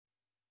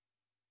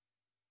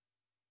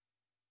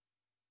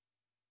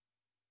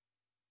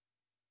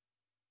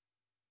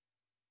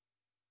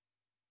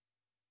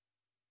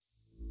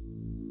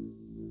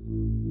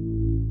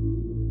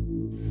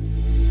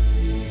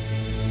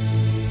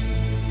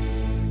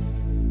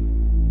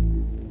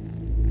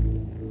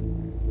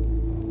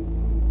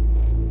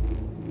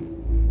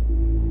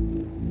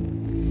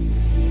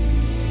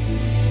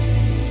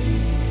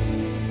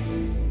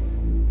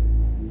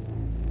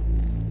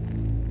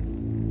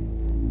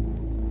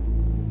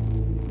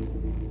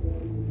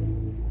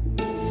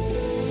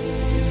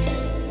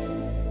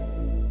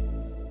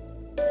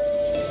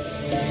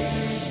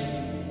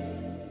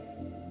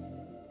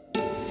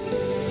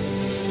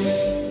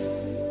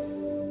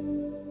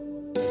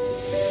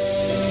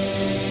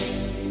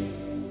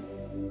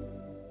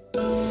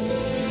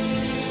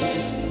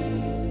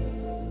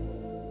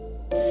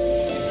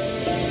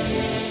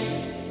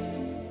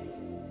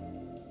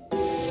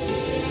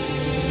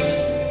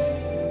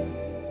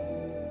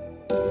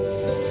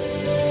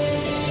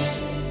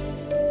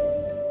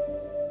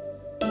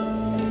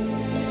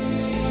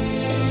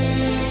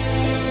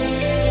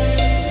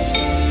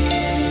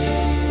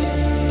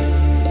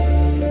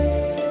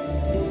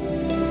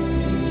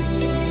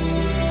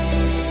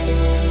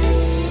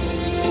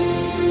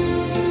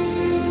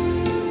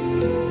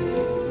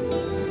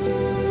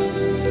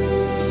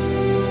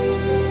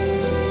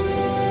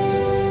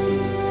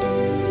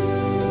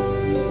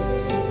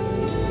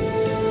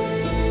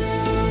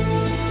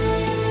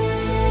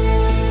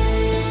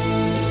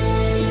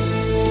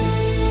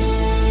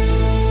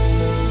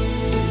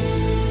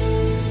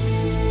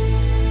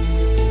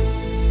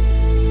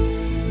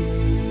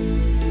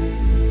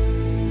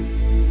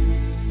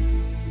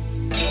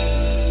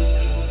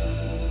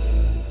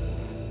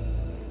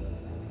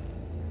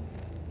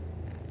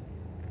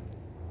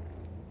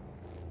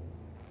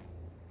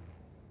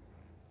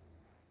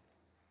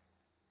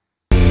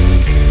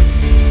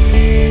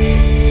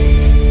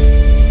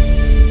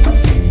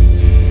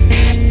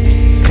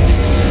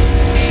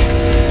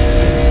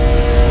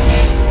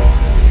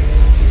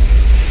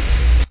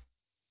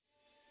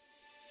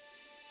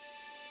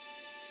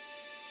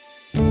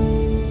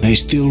I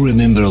still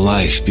remember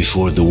life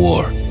before the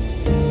war.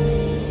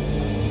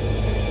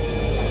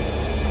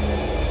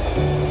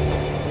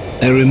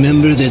 I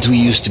remember that we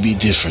used to be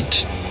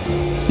different.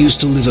 Used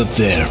to live up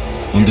there,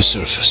 on the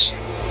surface.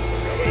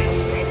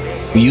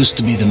 We used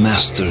to be the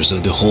masters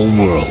of the whole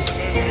world.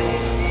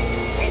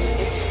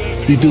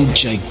 We built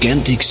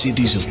gigantic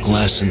cities of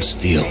glass and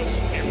steel.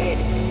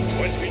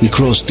 We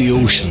crossed the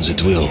oceans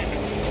at will.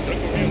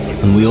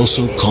 And we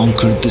also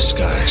conquered the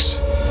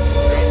skies.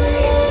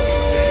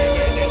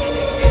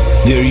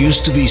 There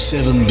used to be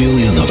 7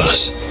 billion of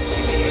us.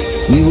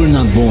 We were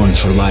not born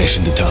for life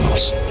in the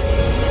tunnels.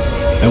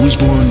 I was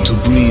born to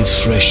breathe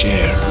fresh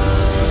air,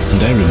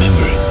 and I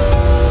remember it.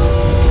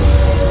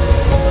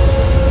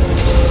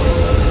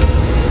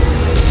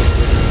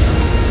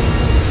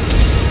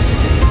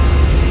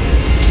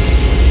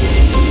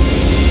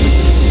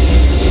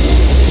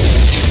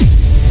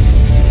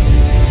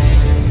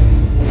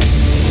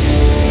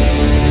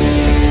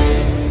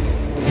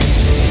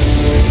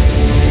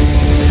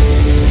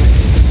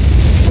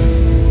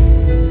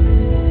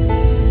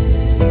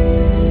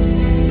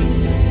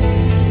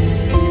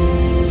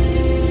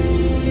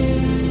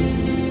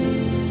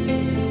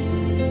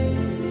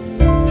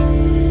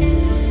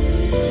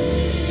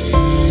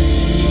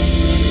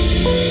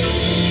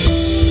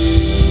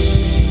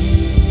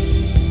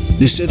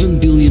 The 7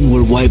 billion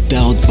were wiped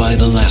out by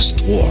the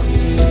last war.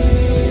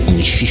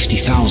 Only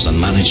 50,000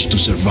 managed to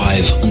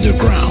survive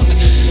underground,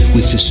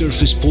 with the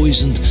surface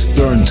poisoned,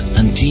 burned,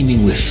 and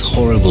teeming with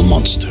horrible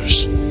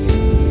monsters.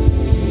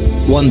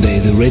 One day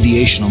the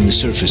radiation on the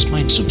surface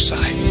might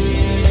subside,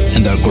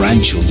 and our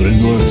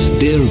grandchildren or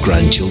their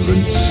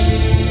grandchildren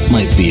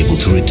might be able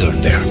to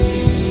return there.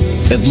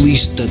 At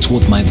least that's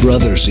what my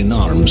brothers in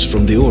arms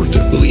from the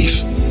Order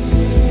believe.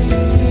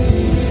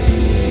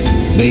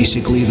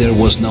 Basically, there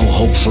was no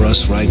hope for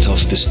us right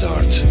off the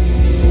start.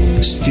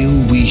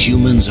 Still, we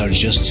humans are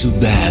just too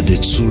bad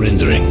at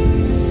surrendering.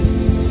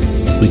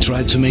 We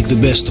tried to make the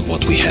best of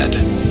what we had,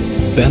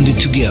 banded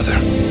together,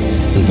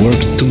 and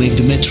worked to make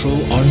the metro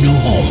our new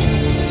home.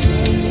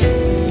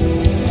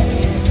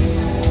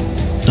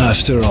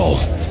 After all,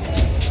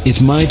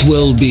 it might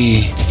well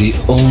be the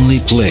only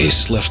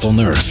place left on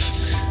Earth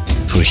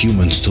for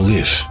humans to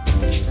live.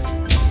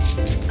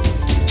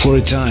 For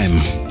a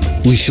time,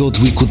 we thought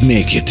we could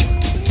make it.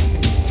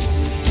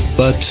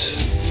 But,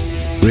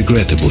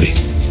 regrettably,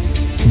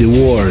 the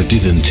war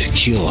didn't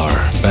kill our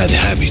bad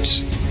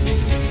habits.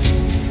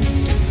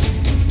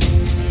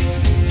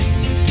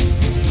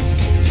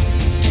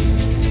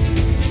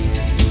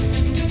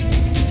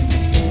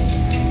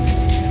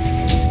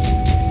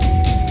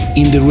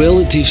 In the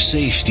relative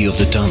safety of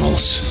the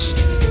tunnels,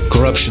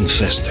 corruption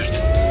festered.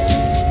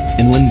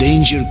 And when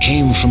danger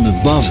came from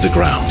above the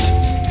ground,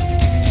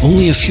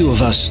 only a few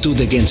of us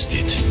stood against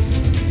it,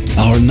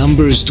 our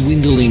numbers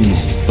dwindling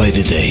by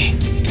the day.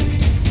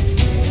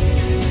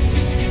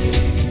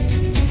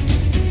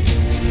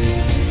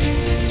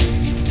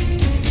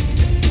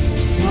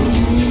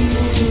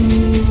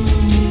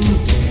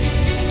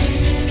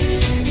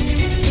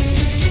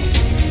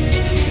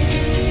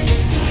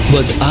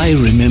 But I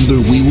remember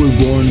we were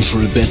born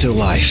for a better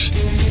life,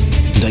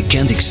 and I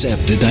can't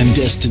accept that I'm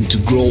destined to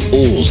grow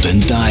old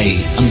and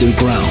die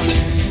underground.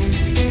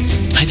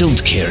 I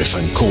don't care if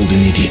I'm called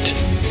an idiot.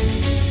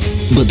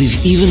 But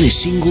if even a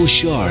single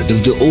shard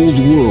of the old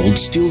world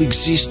still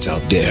exists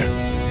out there,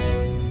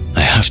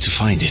 I have to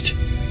find it.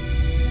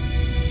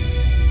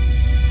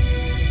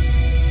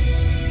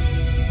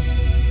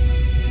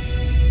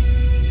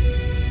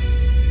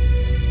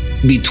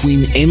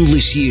 Between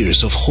endless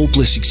years of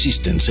hopeless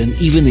existence and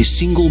even a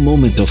single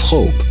moment of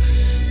hope,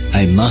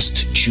 I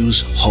must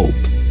choose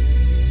hope.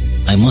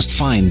 I must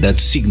find that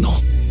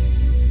signal.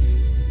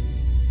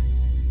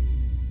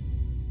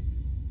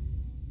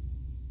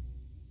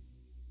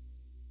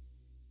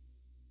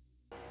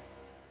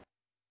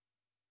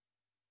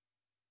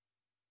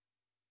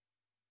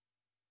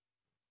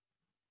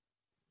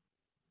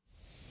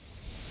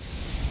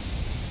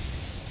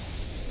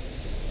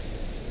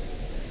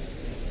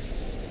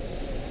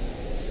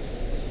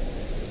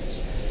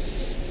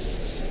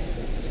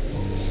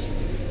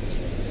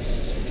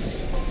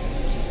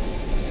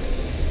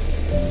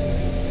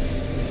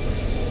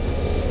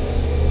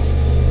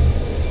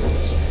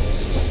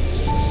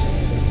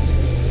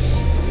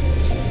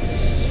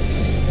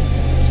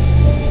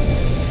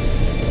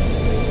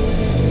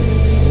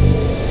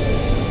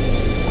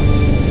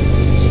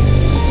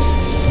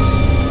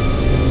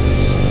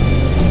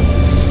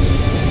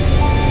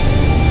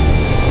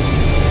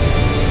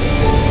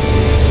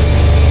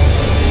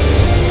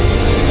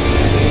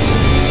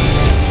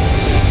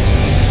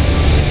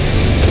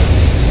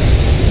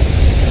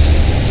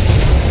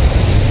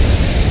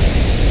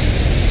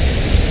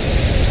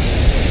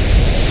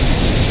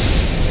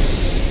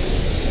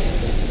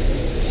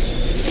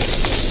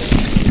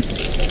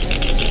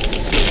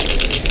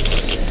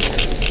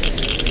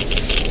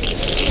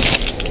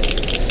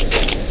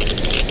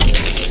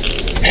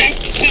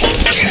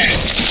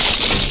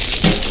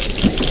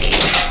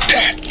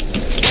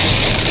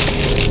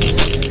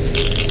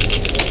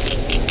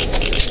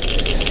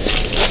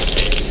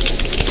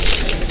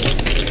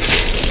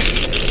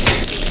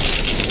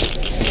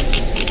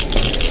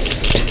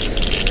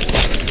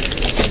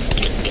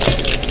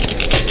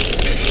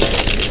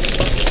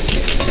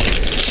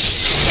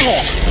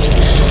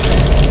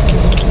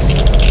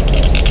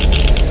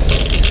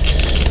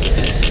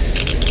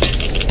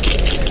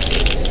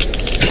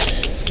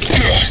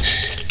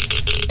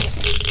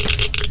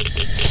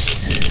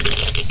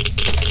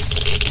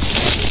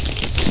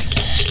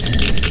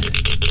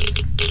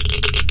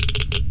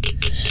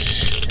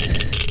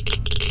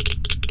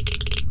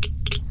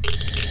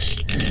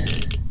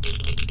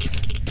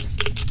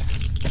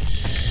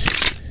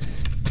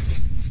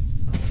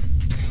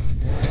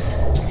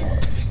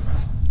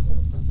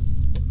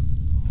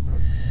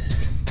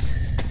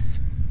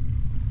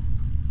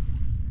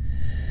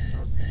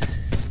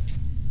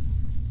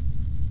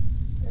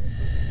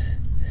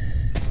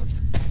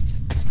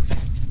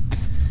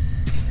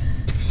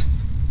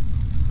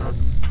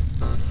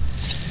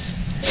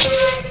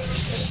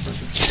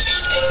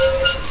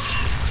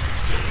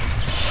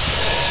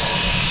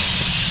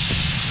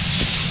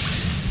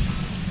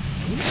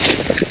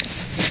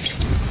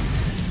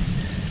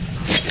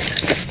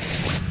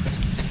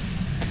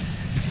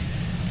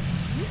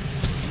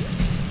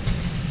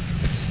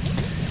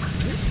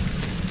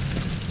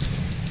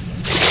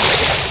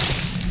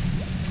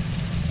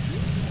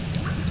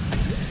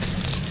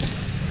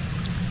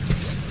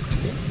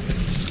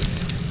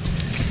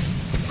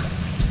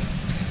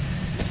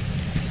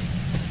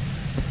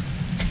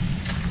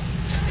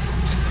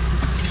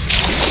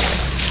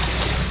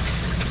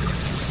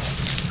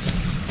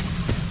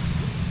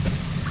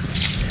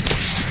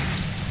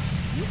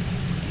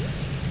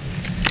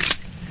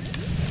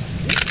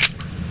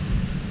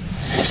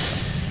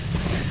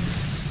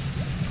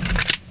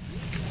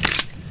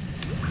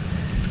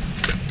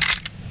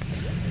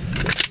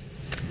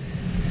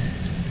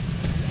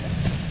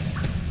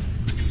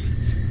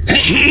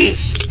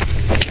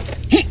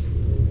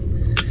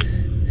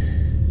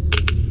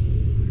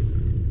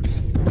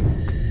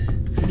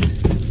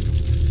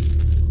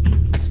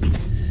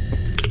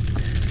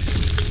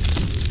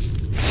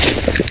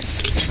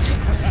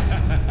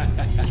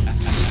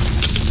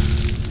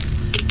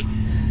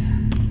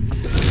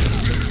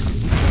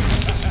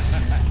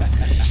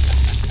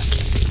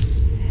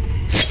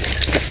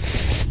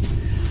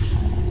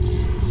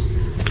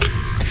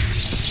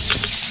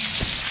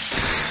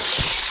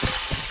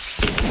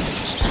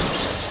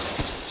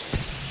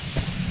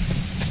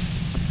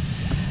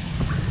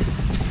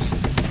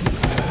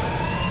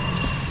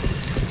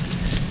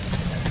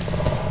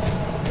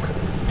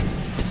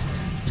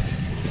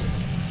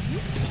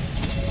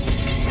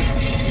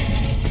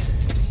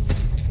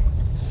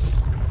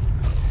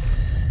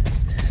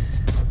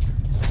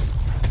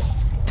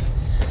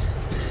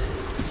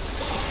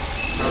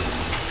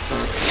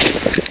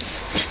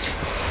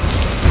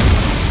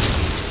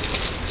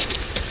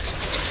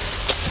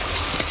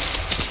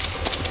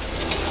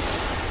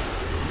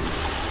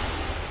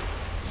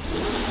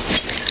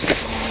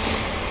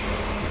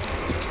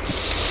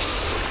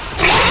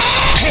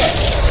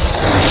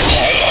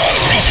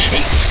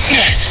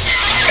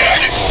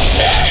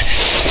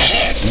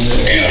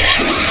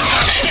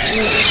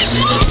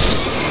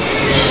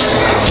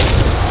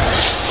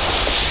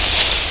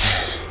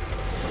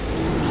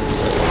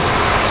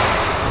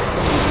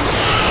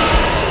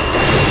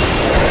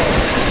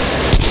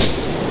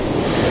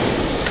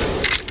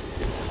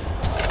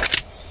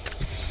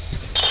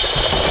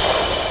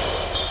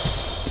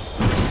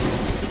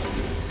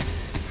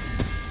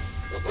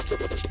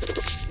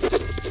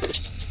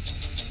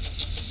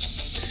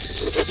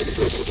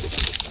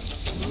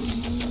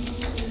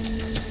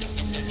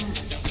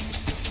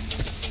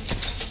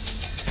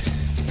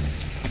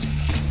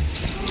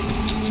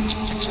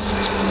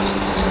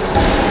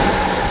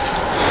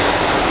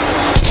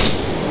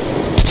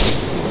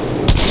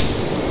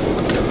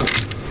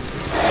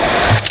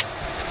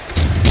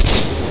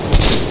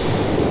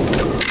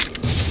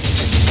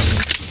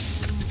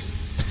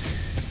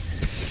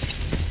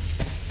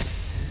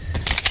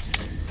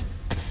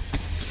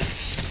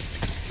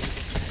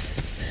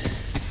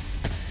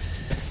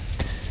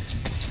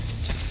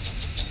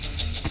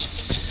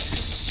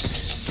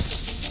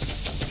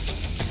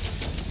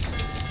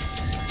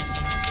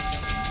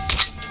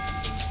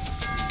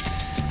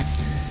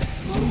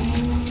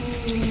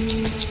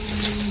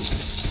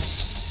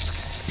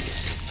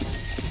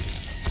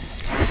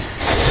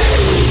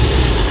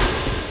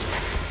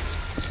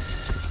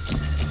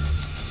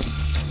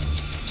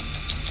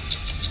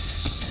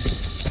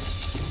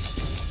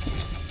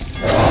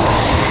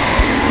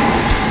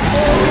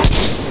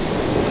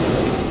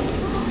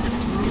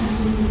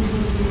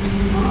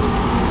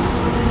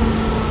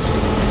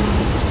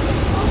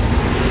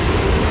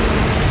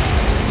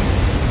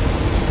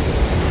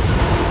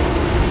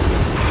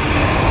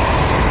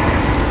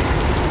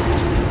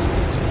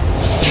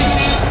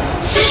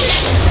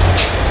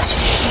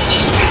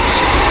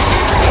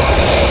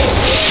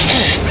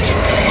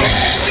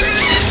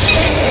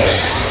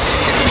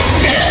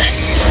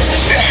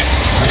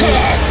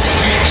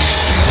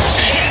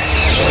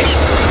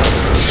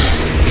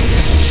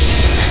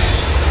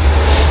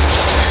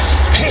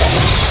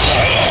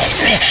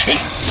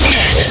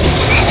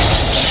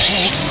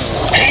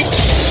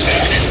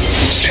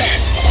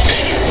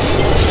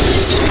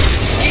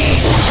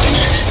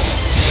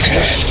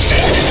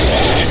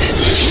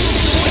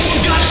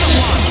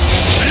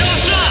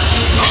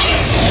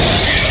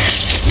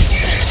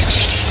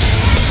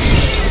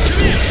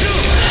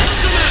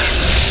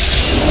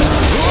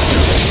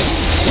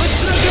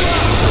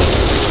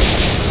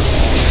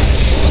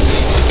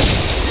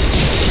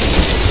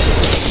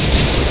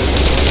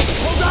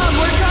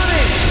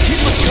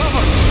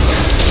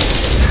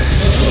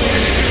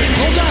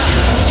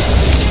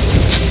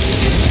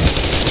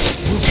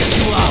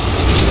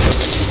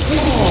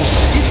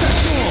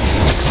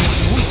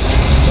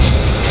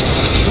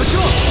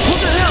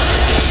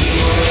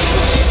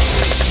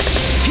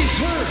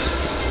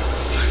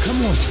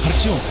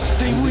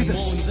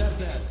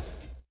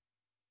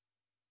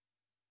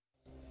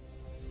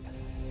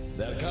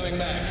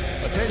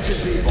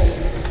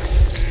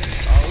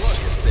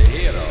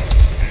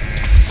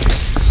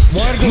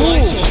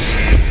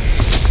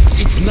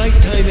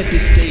 at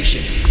this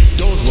station.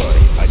 Don't worry,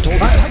 I told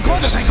you. I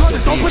got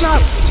it, open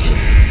up!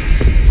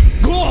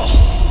 Go!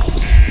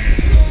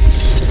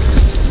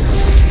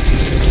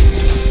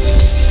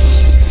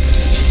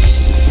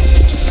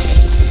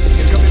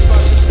 Here come his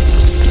partners.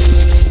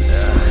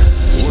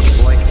 Yeah, looks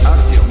like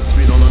Artyom's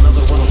been on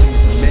another one of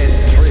these mad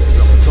trips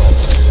up top.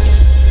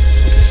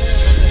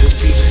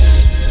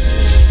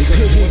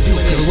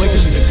 Wait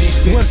a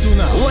minute. Where to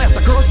now? Left,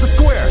 across the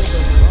square!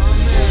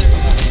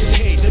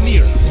 Hey,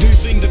 Damir, do you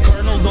think the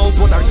Colonel knows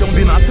what Artyom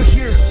been up to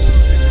here?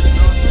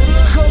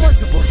 How am I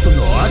supposed to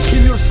know? Ask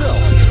him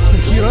yourself.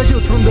 He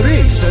radioed from the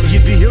rig, said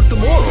he'd be here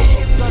tomorrow.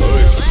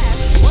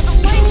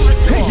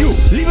 Hey, you!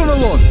 Leave him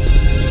alone!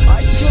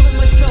 I killed him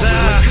myself with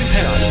my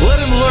slingshot. Let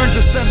him learn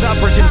to stand up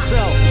for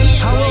himself.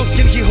 How else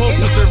can he hope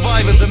to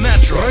survive in the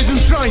metro? Rise and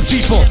shine,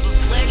 people!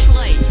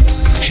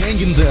 Hang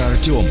in there,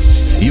 Artyom.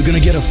 You're gonna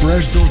get a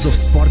fresh dose of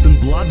Spartan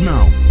blood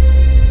now.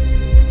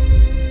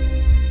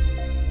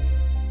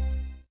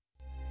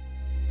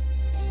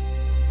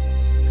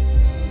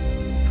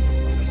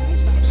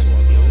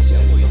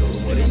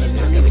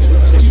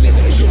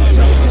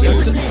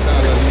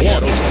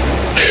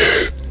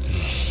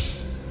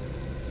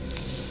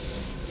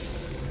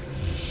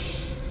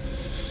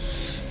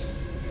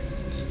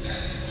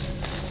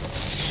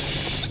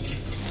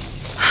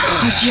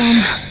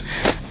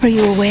 Artyom, are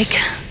you awake?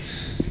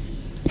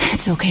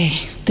 It's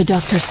okay. The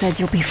doctor said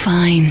you'll be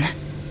fine.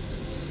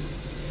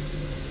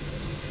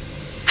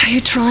 Are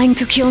you trying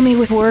to kill me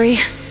with worry?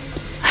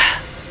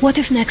 What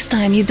if next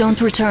time you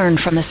don't return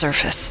from the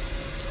surface?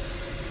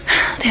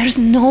 There's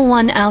no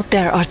one out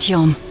there,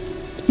 Artyom.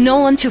 No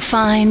one to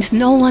find,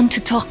 no one to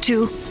talk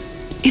to.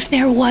 If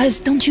there was,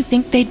 don't you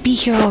think they'd be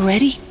here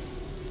already?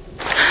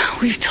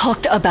 We've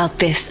talked about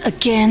this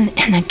again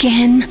and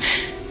again.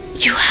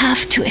 You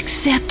have to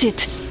accept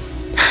it.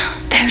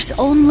 There's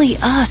only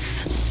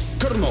us.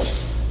 Colonel!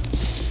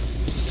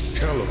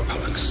 Hello,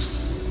 Alex.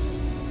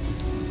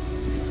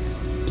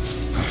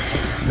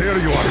 There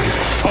you are, you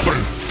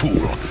stubborn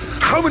fool.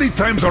 How many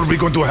times are we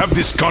going to have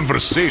this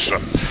conversation?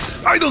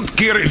 I don't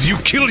care if you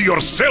kill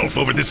yourself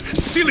over this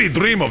silly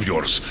dream of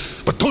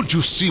yours, but don't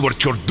you see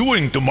what you're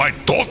doing to my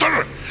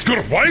daughter?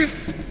 Your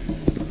wife?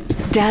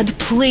 Dad,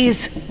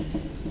 please.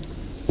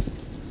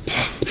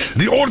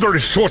 The Order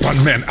is short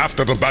on men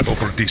after the battle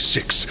for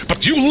D6,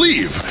 but you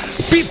leave.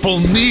 People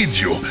need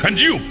you, and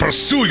you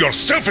pursue your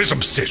selfish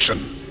obsession.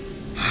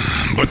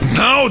 But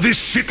now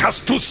this shit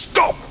has to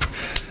stop.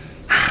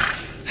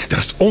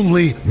 There's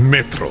only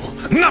Metro,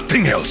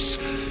 nothing else.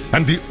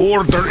 And the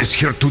Order is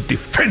here to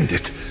defend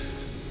it.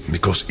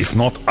 Because if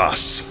not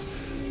us,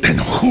 then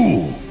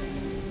who?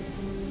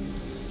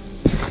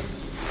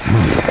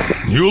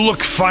 You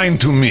look fine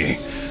to me,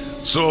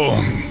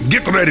 so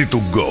get ready to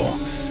go.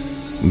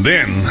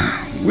 Then,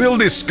 we'll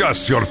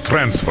discuss your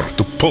transfer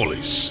to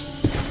Polis.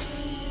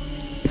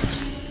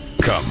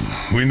 Come,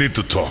 we need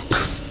to talk.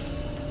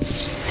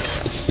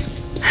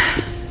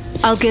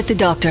 I'll get the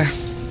doctor.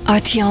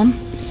 Artyom,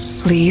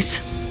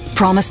 please,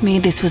 promise me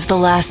this was the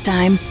last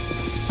time.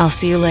 I'll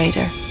see you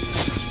later.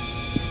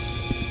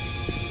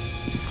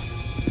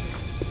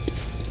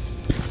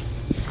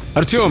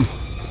 Artyom,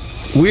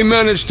 we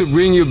managed to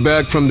bring you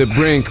back from the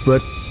brink,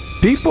 but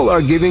people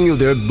are giving you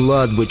their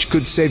blood, which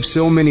could save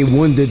so many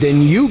wounded,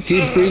 and you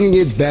keep bringing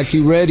it back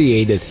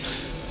irradiated.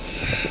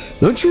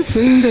 Don't you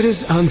think that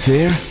is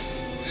unfair?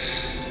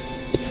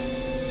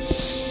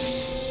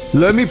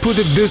 Let me put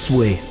it this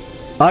way.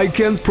 I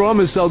can't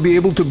promise I'll be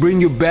able to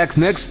bring you back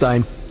next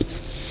time.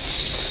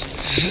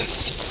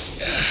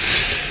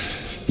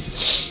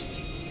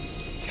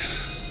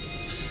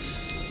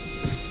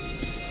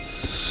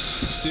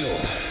 Still,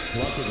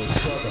 luck with those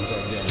Spartans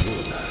are damn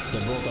good.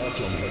 They brought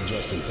Artyom here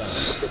just in time.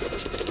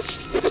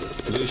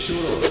 They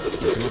sure are. I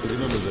cannot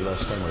remember the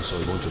last time I saw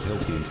a bunch of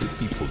healthy and fit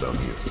people down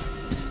here.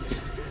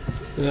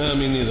 Yeah,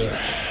 me neither.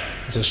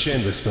 It's a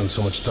shame they spend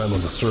so much time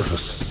on the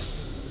surface.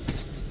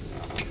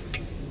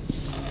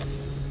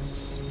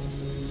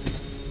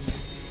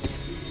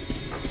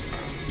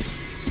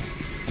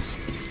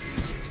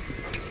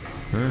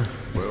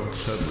 Well,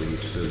 sadly,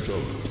 it's their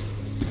job.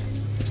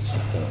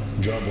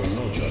 Job or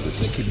no job,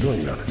 they keep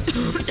doing that.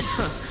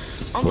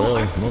 Well,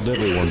 not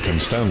everyone can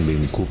stand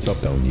being cooped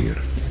up down here.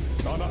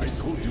 Why not?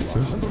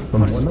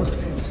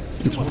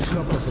 It's what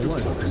kept us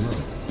alive up to now.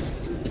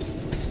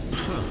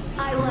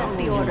 I left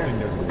the Order,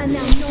 and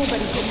now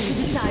nobody gets to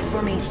decide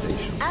for me.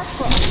 As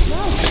for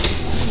ourselves...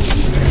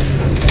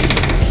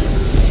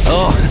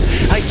 Oh,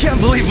 I can't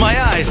believe my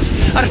eyes!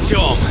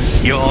 Artyom,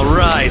 you're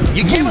alright.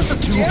 You gave us a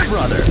scare,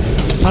 brother.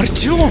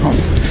 Artyom!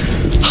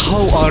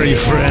 How are you,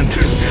 friend?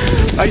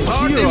 I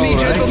see you're all right.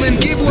 Gentlemen,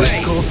 give way!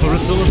 This calls for a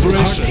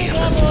celebration.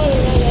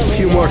 A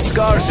few more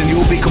scars and you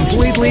will be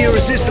completely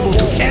irresistible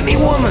to any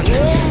woman.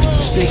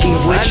 Speaking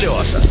of which,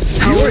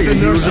 how are the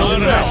nurses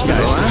and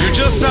hospitals? You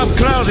just stop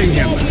crowding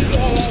him.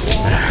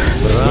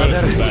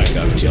 Brother. Welcome back,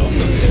 Artyom.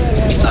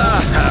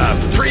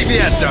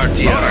 Привет,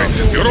 Artyom.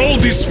 Alright, you're all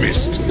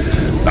dismissed.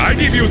 I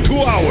give you 2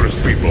 hours,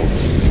 people.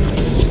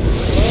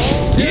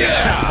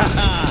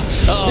 Yeah!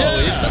 Oh,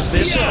 it's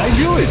official. I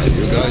knew it.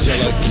 You guys are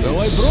So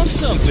I brought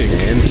something.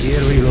 And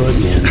here we go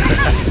again.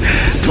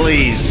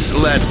 Please,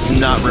 let's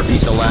not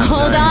repeat the last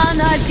Hold time.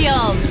 on,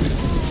 Artyom.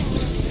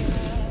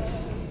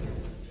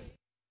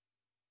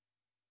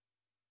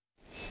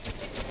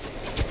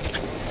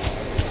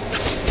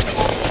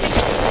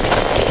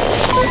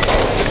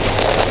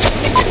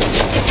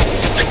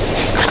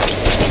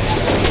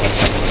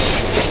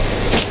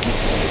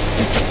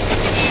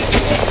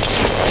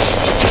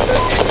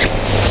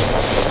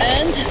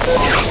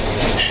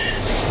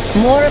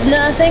 More of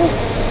nothing?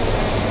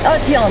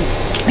 Artyom,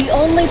 the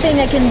only thing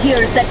I can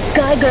hear is that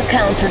Geiger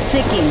counter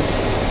ticking.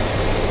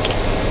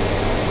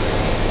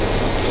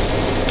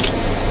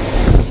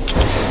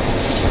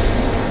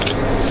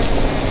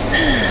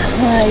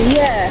 Why,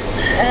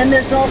 yes, and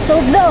there's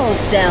also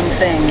those damn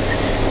things.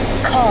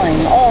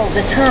 Calling all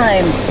the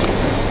time.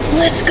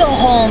 Let's go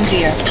home,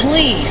 dear,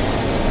 please.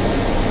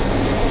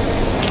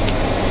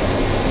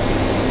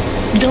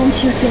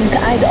 Don't you think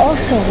I'd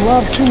also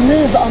love to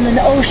live on an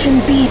ocean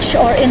beach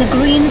or in a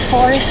green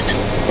forest?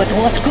 But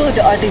what good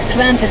are these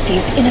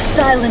fantasies in a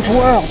silent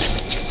world?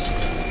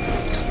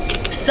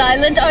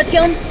 Silent,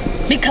 Artyom?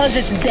 Because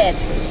it's dead.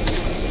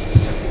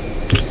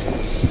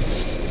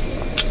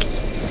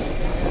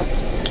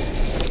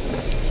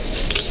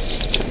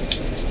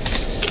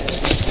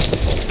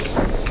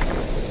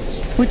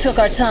 We took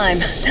our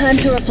time. Time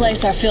to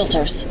replace our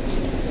filters.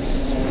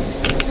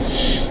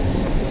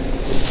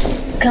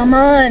 Come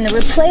on,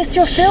 replace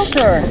your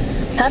filter.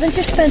 Haven't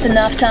you spent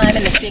enough time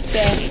in the sick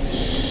bay?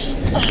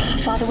 Oh,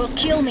 Father will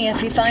kill me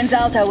if he finds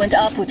out I went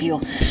up with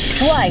you.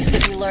 Twice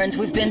if he learns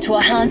we've been to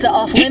a Hansa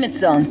off-limit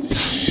zone.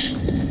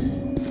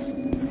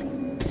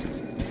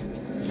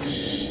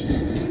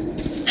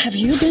 Have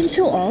you been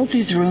to all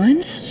these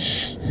ruins?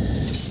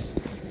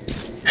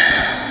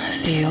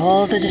 See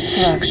all the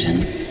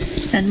destruction.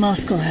 And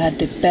Moscow had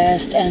the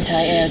best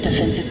anti-air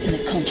defenses in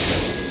the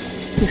country.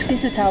 If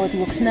this is how it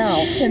looks now,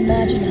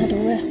 imagine how the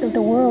rest of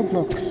the world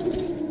looks.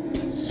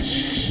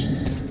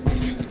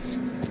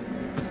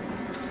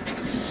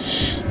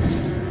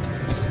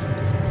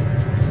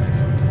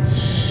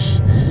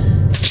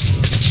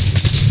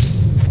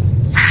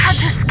 Had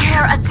to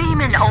scare a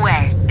demon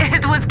away.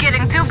 It was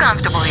getting too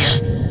comfortable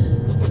here.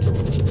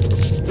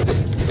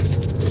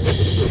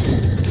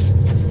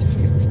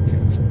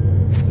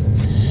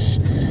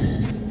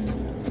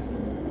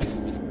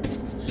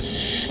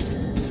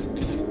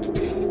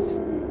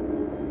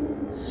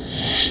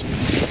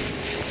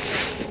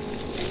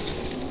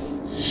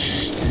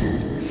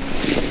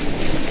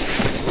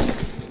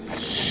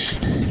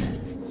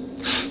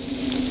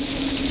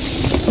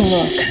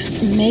 Look,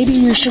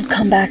 maybe we should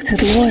come back to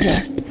the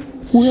order.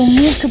 We'll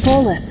move to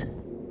Polis.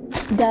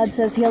 Dad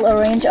says he'll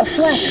arrange a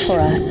flat for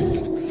us.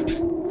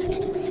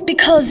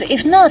 Because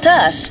if not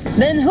us,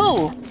 then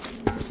who?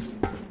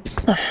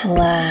 A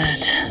flat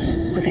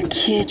with a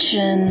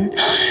kitchen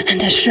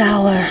and a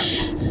shower.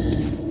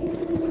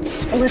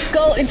 Let's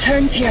go, it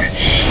turns here.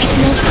 It's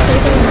not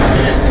stable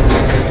enough.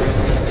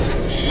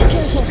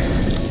 Careful.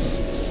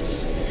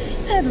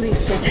 At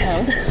least it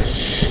held.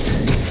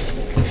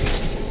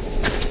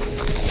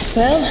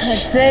 Well, I'd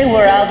say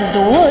we're out of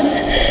the woods.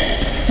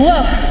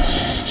 Whoa!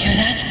 Hear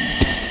that?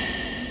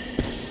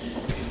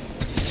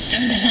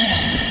 Turn the light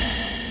off.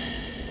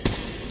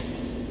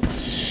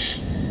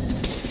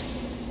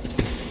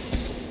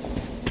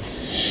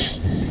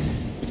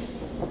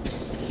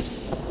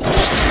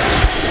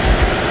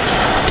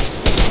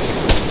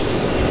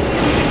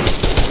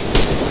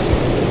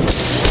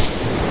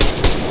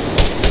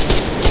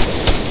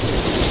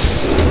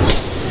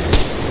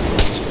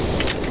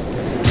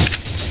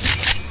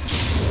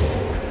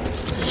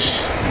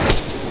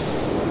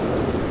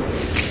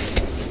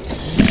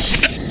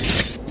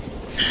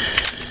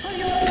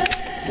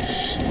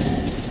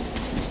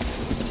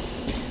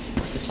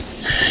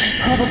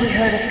 Probably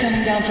heard us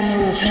coming down from the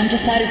roof and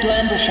decided to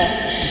ambush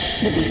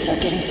us. The beasts are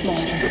getting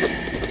smarter.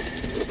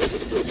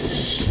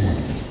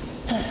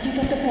 Let's pick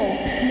up the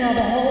pace. Now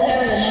the whole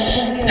area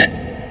knows we're here.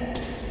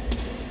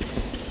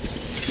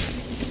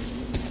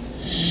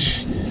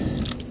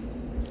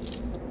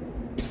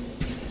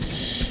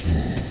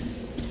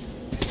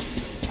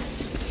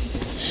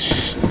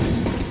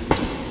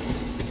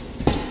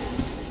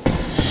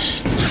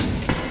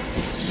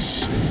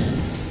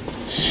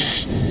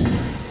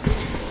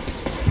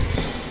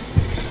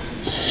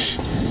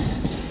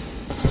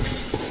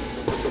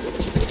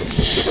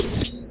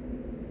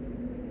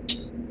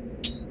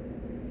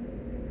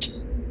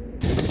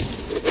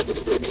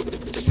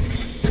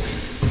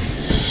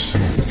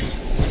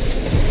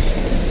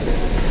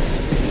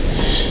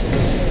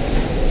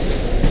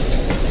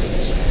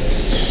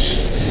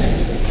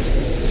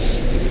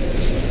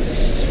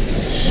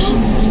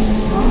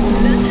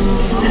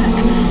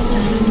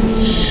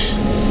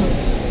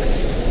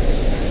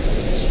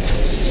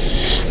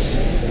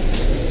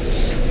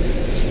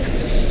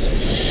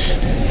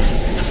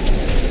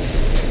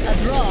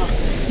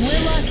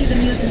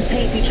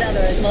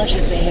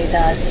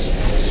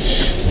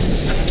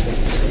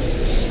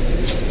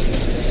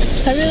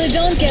 I really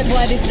don't get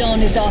why this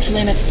zone is off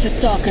limits to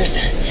stalkers.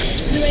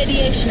 The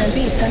radiation and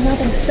beats are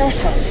nothing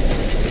special. So,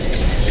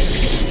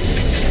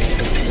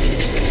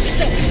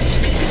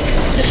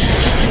 the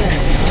path is here.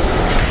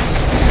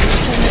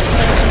 Turn this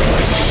path into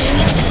the lobby,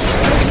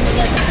 or do we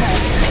let it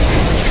pass?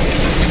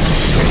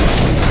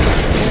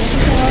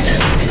 Work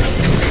it out.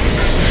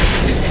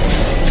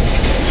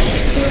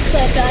 Looks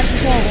like that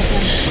was all of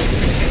them.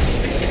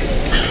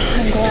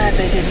 I'm glad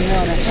they didn't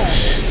notice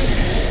us.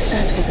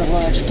 That was a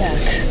large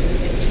pack.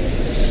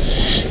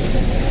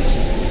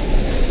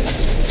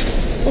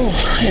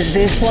 Oh, is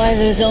this why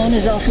the zone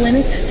is off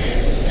limits?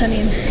 I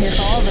mean, if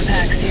all the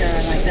packs here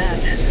are like that.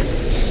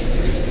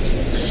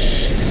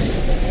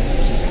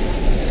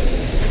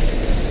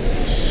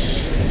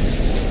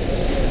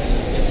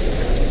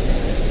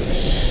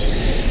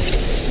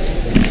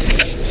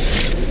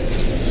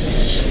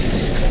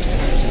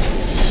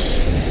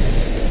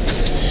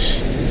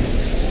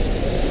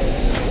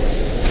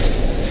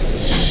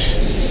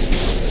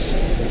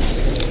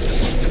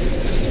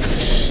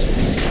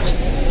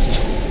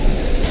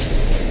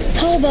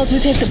 How about we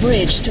take the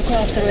bridge to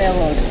cross the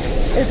railroad?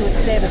 It would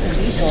save us a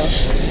detour.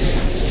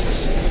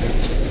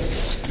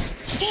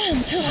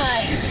 Damn, too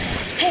high.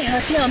 Hey,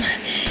 Artyom,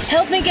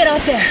 help me get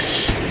up there.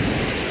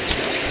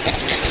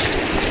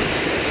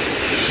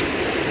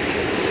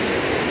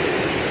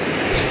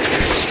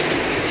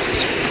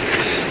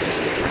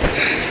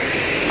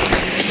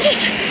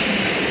 Shit!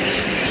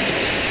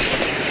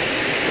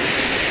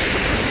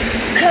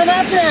 Come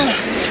up now.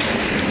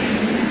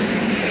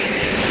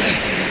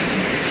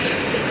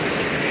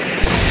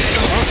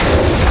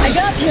 I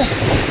got you!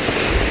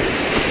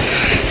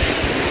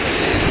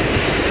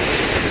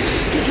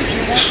 Did you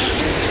hear that?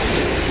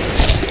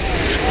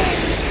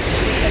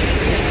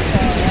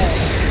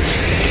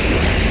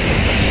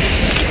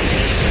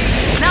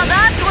 Now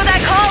that's what I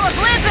call a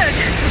blizzard!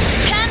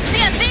 Can't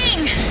see a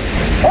thing!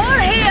 Or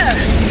hear!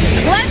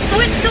 Let's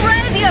switch to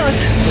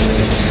radios!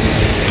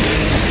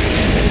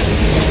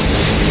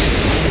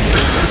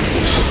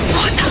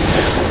 What the?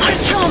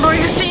 Artyom, are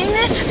you seeing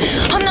this?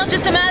 I'm not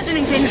just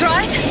imagining things,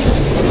 right?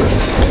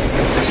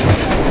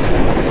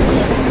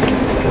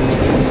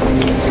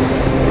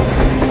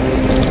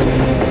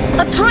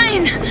 A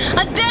train!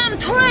 A damn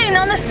train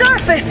on the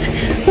surface!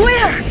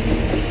 Where?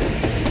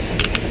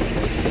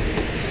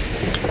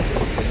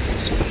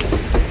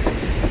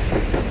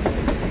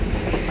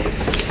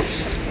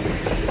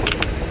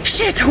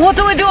 Shit! What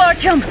do we do,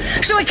 Artyom?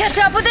 Should we catch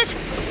up with it?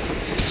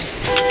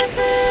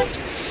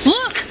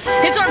 Look!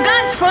 It's our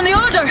guys from the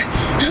Order!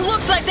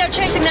 Looks like they're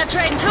chasing that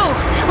train too.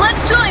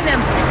 Let's join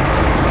them!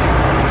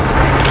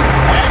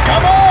 Hey,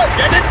 come on!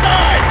 Get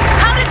inside!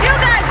 How did you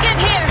guys get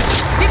here?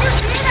 Did you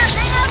see that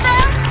thing out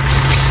there?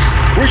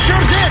 We sure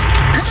did!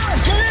 Come on,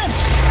 get in!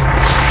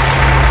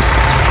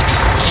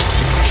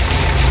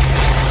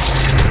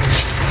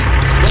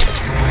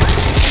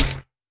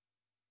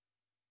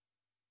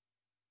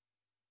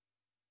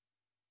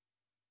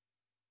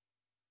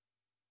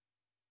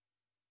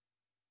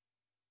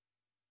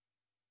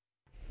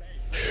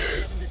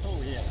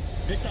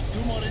 Picked up 2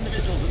 more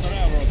individuals at the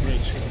railroad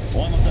bridge.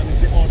 One of them is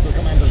the Order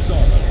commander's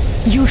daughter.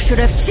 You should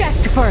have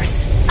checked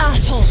first,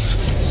 assholes!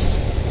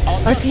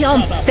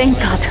 Artyom, thank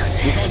God.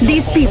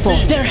 These people,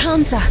 they're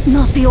Hansa,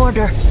 not the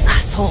Order.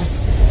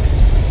 Assholes.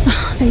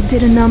 They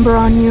did a number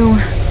on you.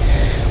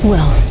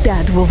 Well,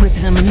 Dad will rip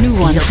them a new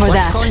one for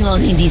that. What's going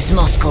on in this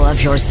Moscow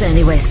of yours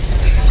anyways?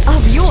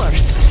 Of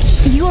yours?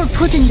 You're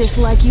putting this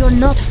like you're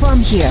not from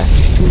here.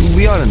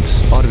 We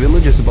aren't. Our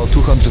village is about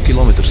 200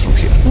 kilometers from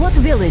here. What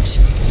village?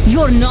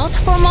 You're not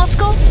from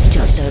Moscow?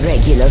 Just a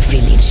regular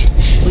village.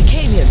 We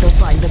came here to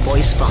find the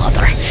boy's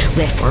father.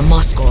 Left for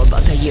Moscow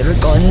about a year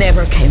ago and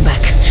never came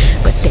back.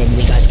 But then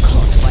we got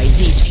caught by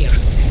these here.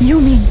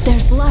 You mean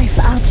there's life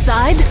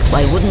outside?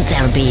 Why wouldn't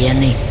there be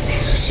any?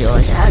 Sure,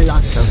 there are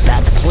lots of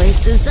bad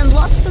places and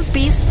lots of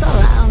beasts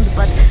around,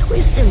 but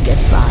we still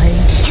get by.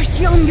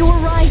 Artyom, you're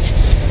right.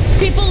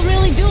 People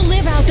really do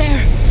live out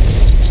there.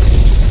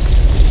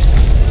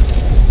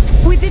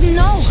 We didn't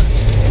know.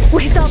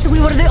 We thought we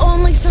were the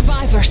only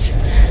survivors.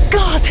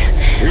 God,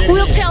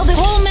 we'll tell the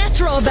whole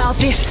metro about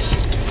this.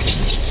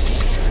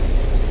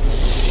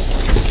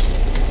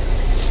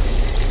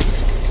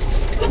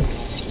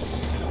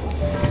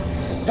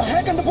 The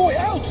heck and the boy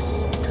out!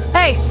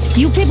 Hey,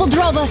 you people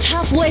drove us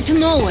halfway to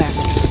nowhere.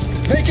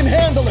 They can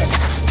handle it!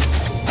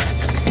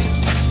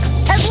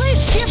 At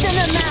least give them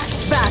their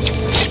masks back.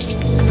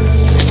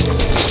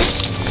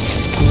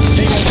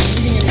 They won't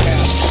be needing any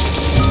masks.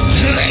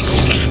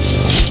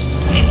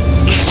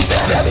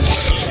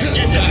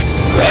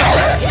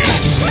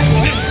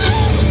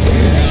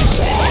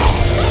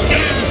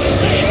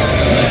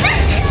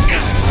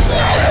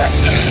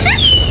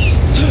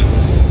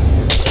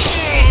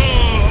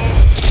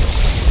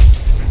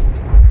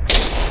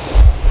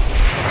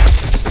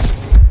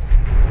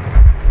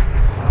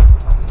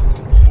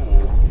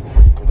 Fool.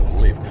 Could have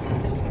lived.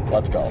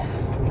 Let's go.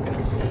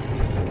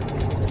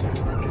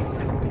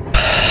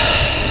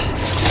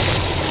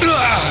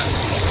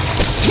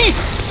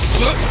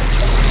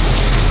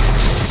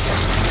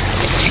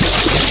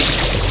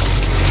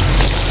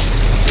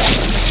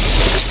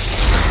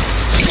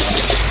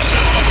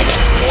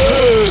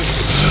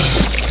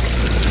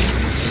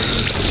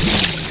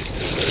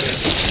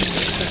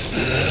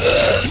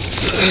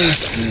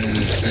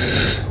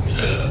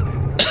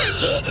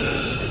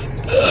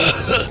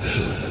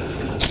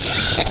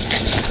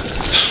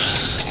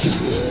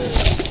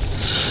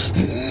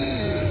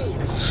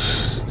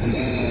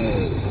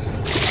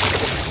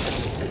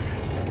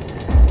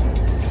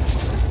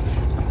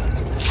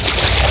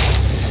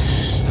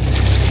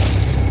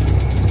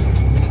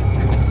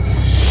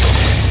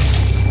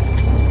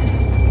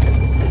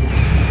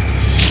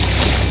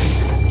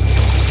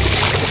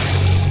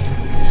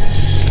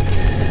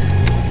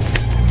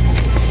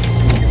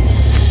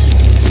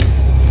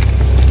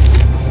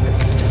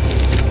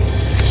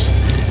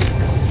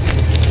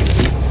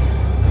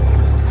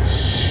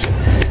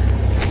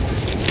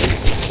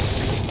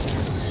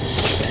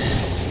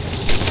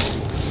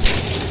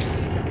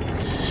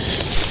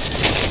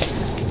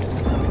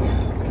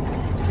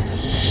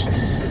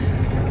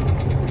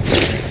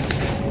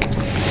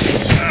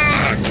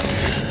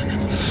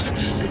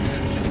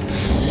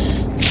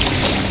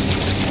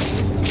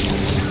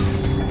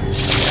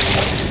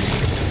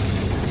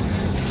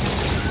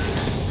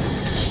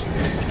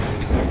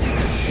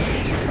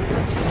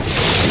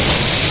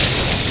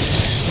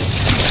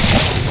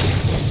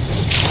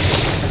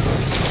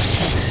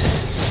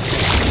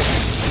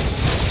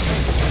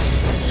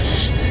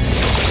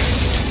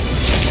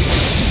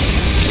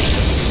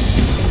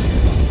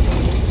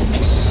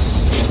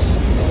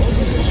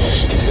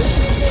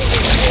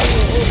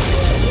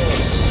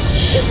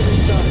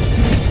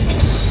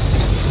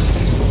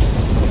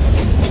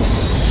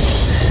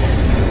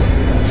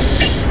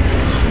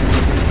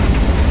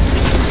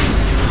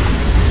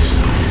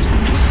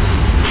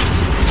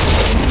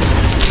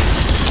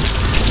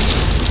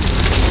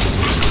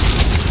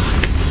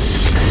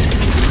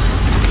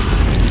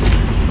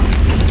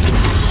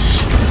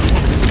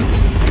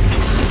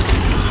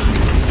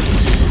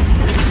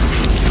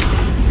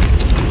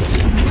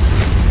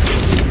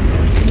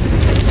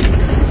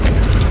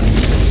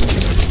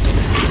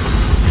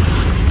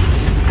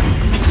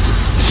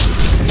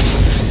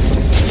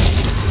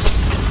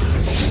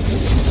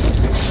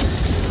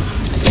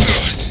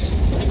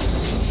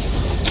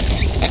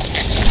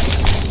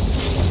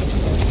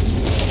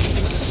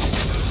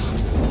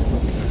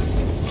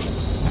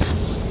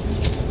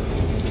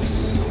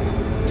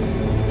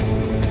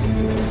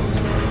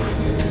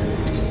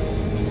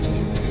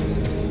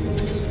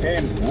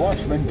 again.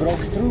 Watchmen broke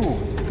through.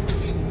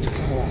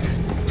 Oh,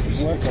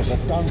 workers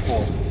are done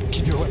for.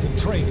 Keep your weapon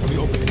trained for the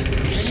opening.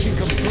 Anything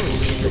come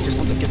through. They just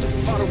want to get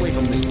as far away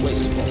from this place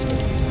as possible.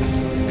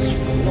 It's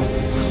just a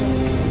lost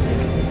cause.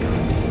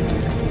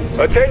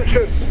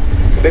 Attention!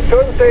 The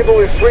turntable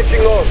is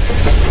switching on.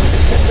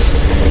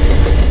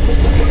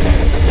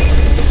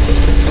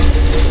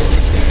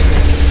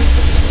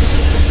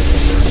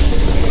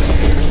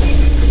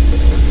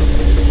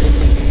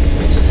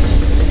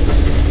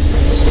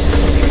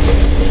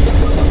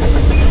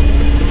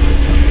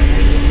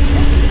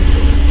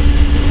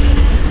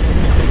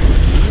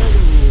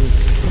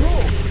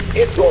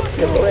 It got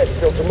can rest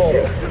till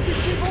tomorrow.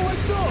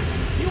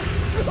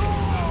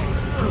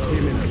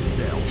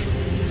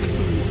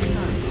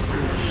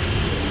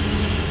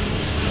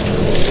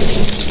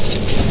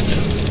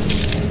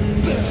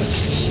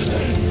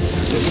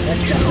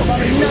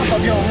 Enough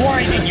of your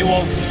whining, you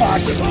old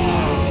fuck! You're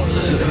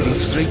heading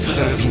straight for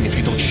the ravine if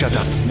you don't shut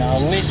up. Now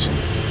listen,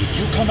 if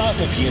you come out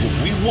of here,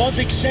 we won't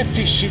accept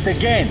this shit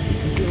again.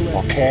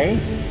 Okay?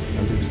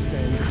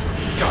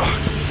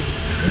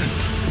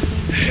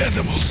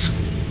 Animals.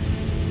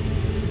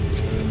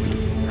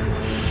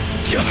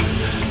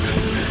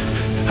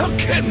 How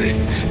can they?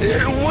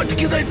 What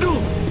can I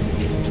do?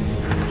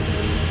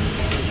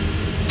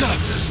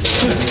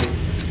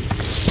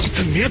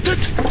 Muted?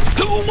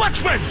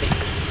 Watchman!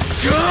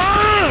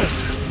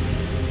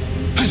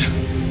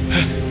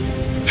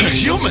 A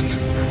human?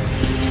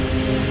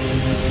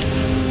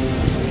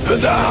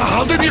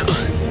 How did you...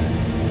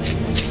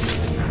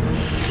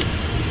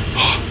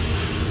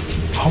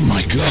 Oh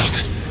my god.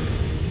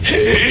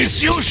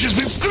 It's you she's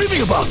been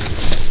screaming about.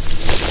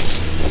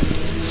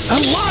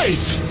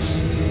 Alive!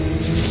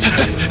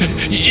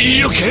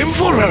 You came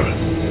for her.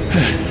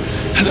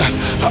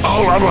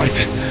 All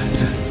right.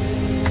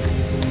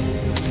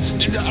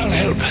 I'll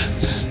help.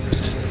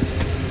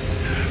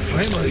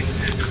 Finally,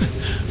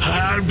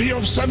 I'll be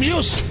of some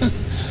use.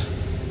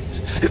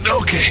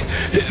 Okay,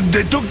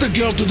 they took the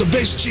girl to the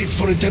base chief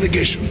for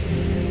interrogation.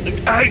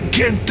 I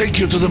can't take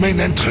you to the main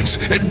entrance.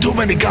 Too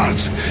many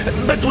guards.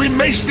 But we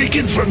may sneak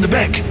in from the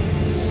back.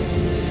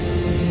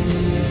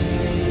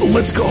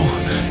 Let's go.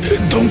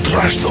 Don't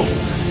rush though.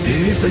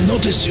 If they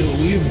notice you,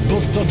 we're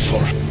both done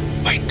for.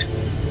 Wait.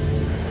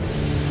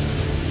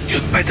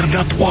 You'd better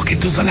not walk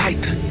into the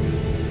light.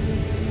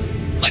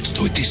 Let's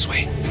do it this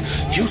way.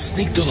 You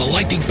sneak to the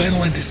lighting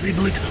panel and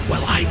disable it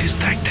while I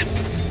distract them.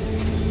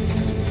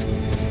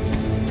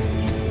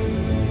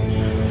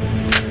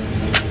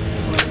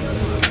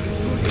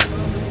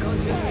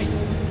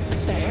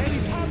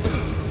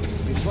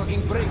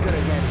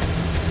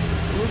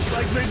 Looks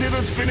like they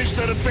didn't finish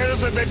the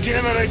repairs at the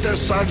generator,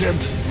 Sergeant.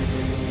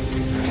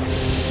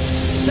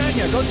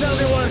 Sanya, go tell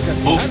the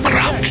workers. Move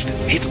crouched.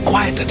 It's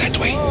quieter that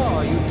way.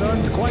 Oh, you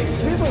turned quite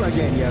civil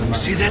again, Yerma.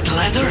 See that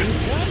ladder? You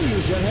can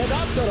use your head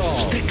after all.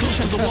 Stay close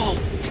to the wall.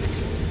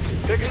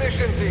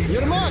 Technician team.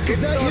 Yermak, is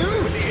that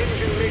you?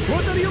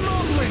 What are you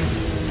modeling?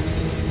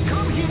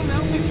 Come here and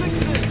help me fix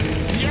this.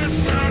 Yes,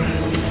 sir.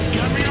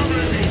 Got me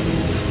already.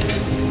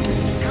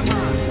 Come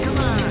on.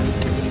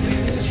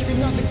 Fixing this should be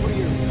nothing for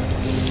you.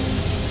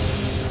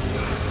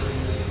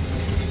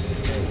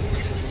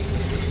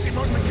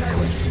 Simon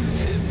Mikhailovich,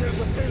 there's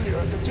a failure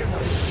at the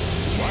generators.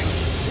 What?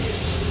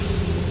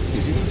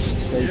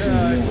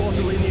 Yeah, I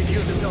totally need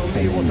you to tell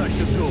me what I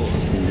should do.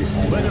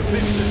 Better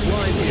fix this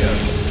line here.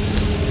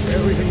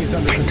 Everything is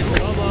under control.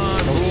 Come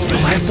on, We'll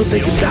have to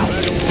take it down.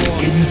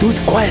 Can you do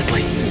it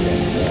quietly?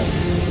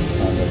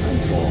 Under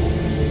control.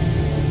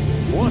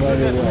 What's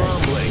that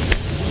mumbling?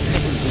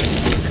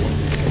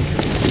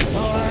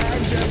 Oh,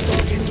 I'm just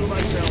talking to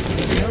myself.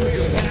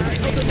 I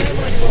got the name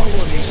right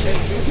forward. He said,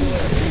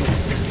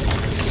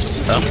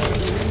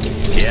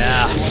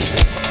 Yeah.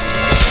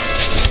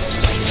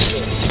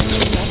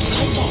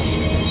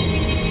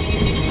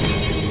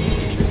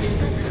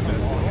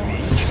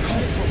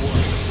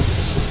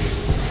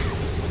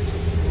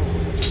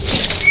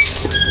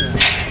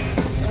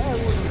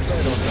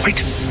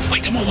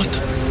 Wait a moment.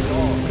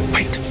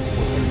 Wait.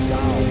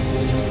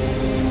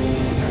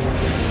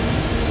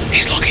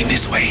 He's looking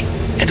this way,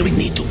 and we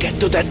need to get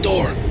to that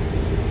door.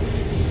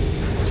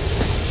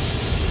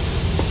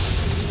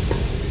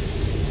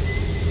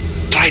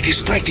 Try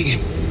distracting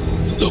him.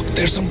 Look,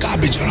 there's some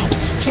garbage around.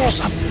 Throw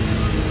some.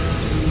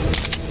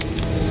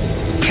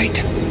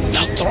 Great.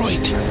 Now throw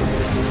it.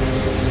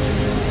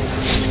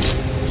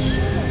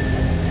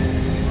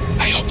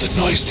 I hope the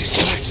noise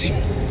distracts him.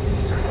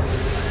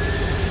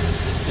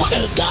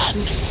 Well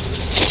done.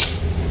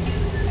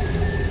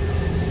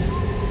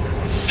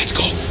 Let's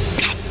go.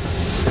 Come.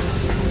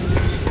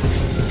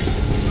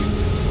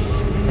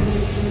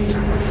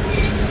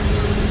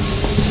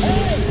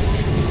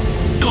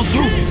 Go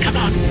through. Come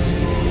on.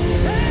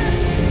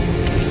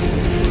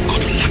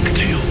 Good luck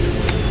to you.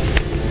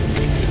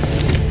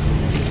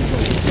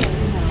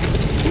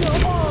 You're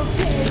all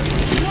dead.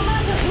 No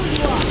matter who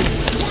you are.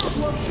 That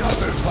was...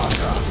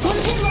 Don't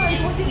realize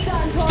what you've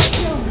done to our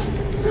children.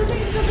 To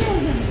these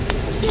civilians.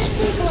 These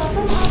people are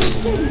from other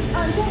cities,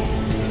 aren't they?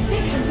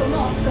 They came to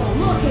Moscow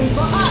looking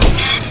for us.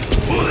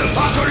 Who the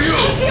fuck are you?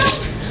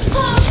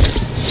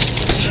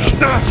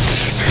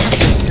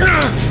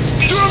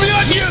 Throw me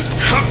at you!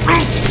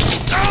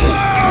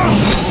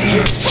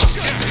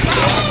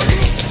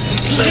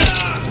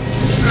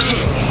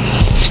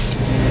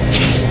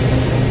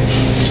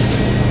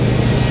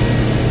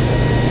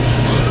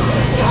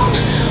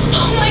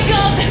 Oh my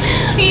god!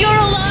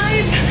 You're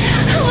alive!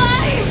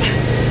 Alive!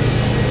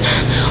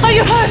 Are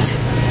you hurt?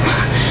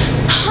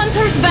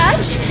 Hunter's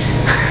badge?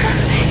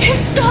 It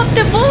stopped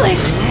the bullet!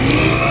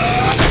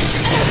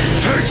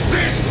 Take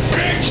this,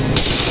 bitch!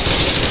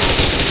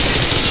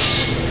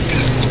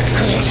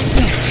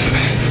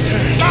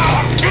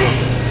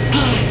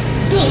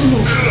 Don't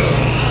move.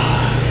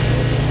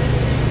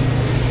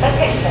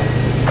 Attention.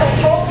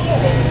 Control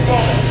unit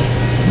damaged.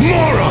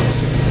 Morons!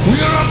 We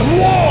are at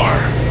war!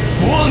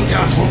 One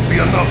death won't be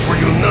enough for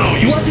you now,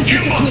 you What is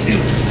this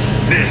equipment?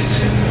 This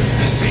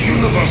is the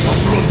universal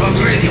broadband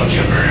radio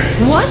jammer.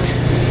 What?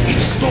 It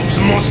stops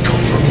Moscow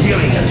from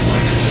hearing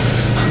anyone.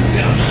 And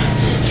them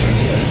from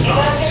hearing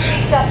us.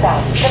 Emergency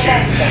shutdown.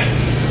 Shit.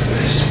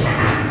 This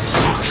fucking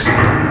sucks.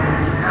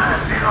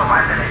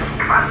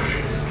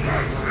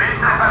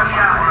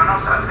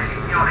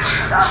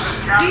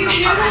 Do you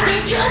hear that,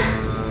 Artyom?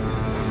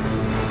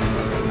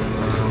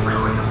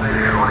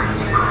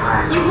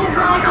 You were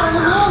right all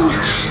along.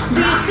 Do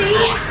you see?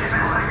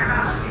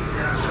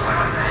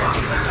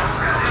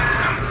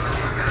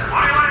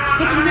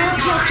 It's not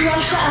just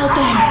Russia out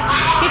there.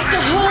 It's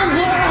the whole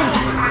world.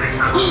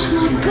 Oh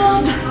my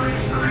god.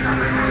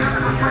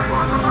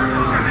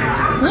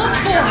 What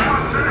for?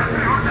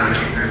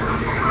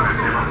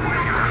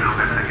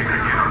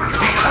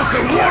 Because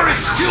the war is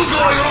still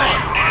going on.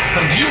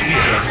 And you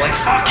behave like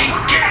fucking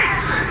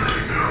kids.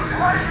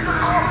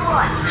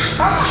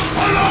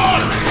 Hold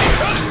on!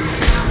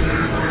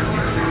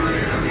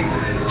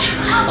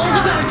 All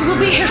the guards will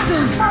be here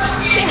soon.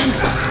 Damn.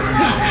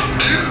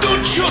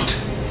 Don't shoot!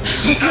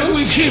 I'm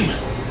with him.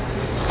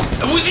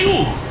 I'm with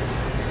you.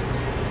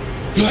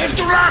 You have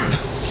to run.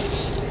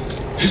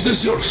 Is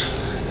this yours?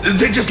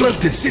 They just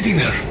left it sitting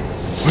there.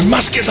 We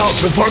must get out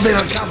before they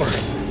recover.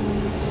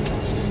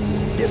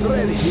 Get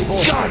ready,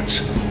 people.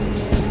 Guards!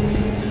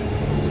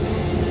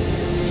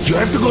 You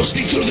have to go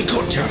sneak through the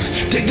courtyard.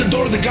 Take the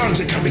door the guards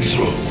are coming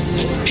through.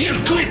 Here,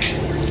 quick!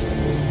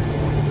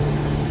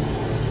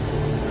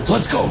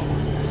 Let's go.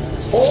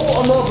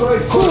 All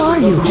unauthorized. Who are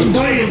you?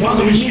 Andrei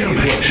Ivanovich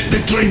Yermak, the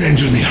train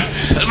engineer.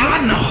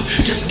 Run now!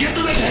 Just get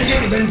to that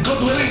hangar, then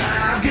God willing,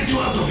 I'll get you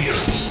out of here.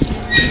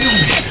 They knew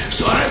me,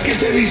 so I'll get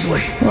there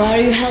easily. Why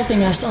are you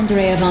helping us,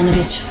 Andrei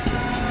Ivanovich?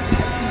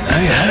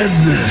 I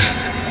had...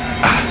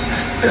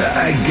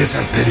 I guess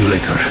I'll tell you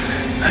later.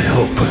 I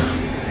hope.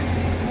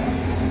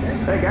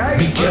 Hey guys,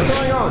 Be what's careful.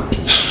 going on?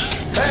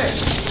 Hey!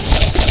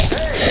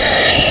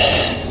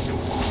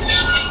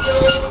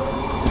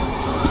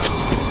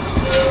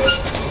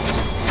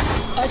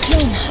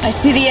 Artyom, I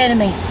see the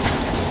enemy.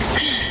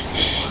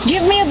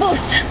 Give me a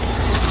boost.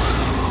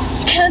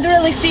 Can't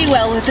really see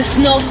well with the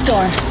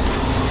snowstorm.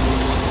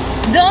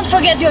 Don't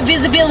forget your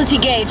visibility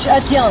gauge,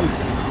 Artyom.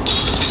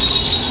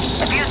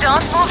 If you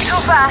don't move too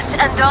fast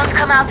and don't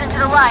come out into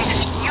the light,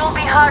 you'll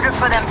be harder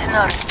for them to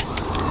notice.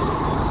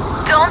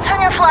 Don't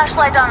turn your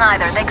flashlight on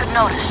either, they could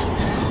notice.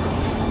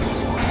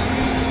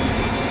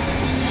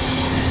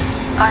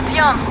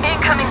 Artyom,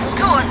 incoming,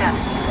 2 of them.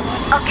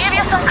 I'll give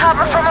you some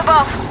cover from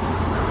above.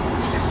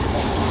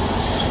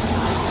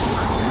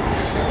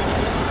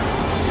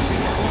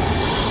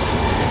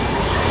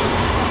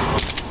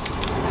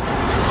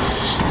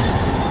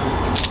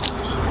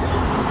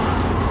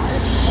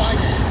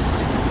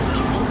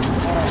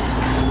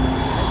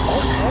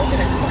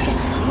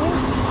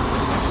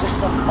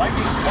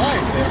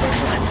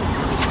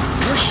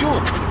 You're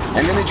sure?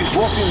 And then they just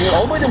walked in here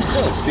all by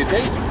themselves, did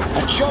they?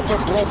 A chopper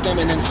brought them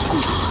and then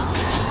scooted.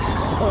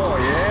 Oh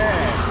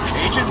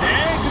yeah, Agent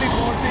Egg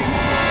reporting.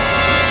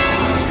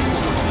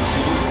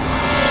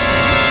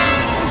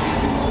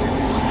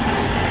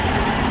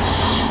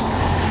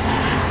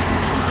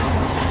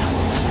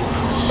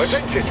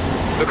 Attention!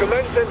 The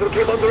command center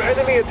came under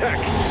enemy attack.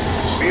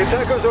 The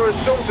attackers are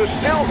assumed to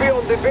still be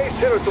on the base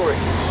territory.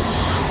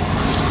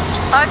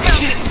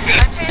 Artyom,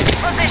 I'm changing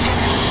position.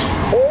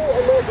 All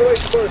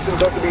unauthorized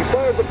persons are to be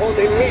fired upon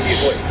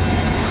immediately.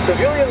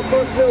 Civilian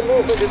personnel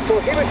movement is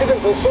prohibited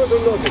until further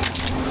notice.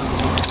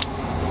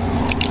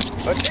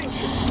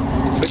 Attention!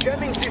 The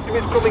jamming system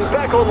is coming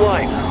back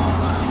online.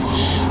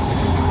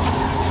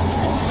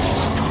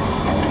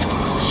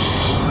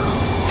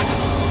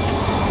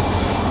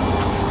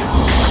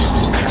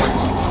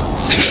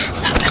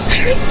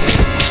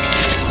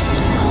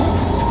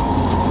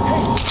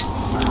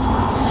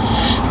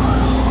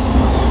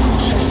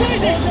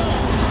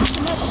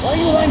 Why are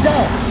you lying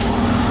down?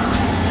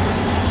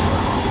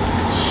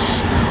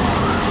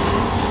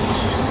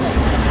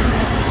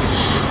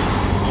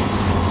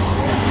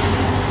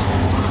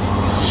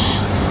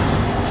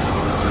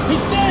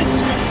 He's dead!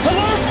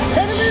 Alert!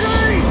 Enemy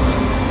raid!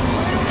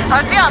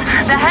 Artyom,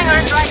 the hangar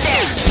is right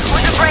there. We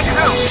can break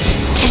through.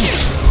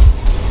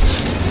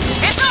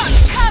 It's on!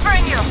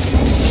 Covering you!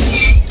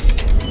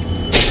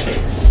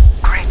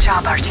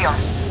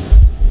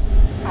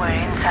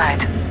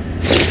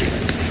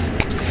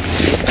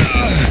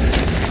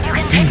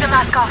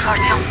 Mask off,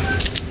 Artyom.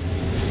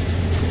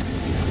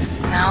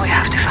 Now we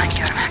have to find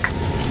Yermak.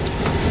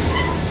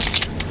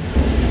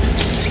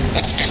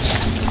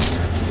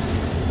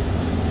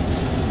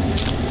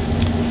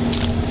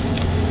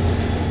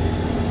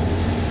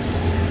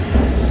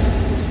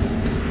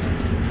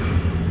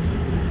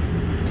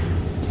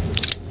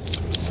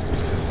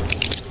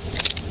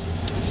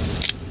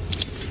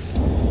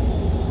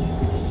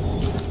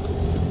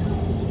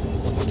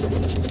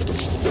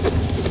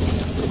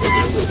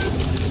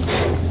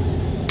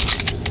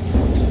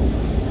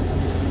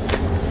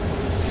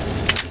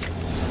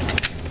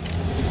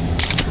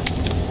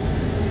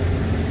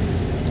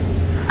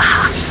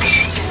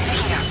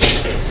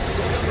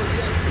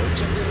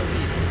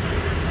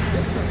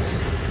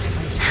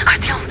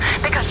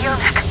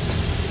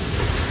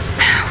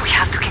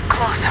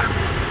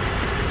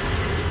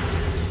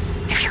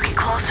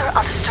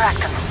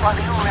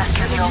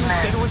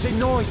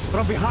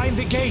 From behind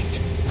the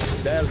gate!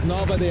 There's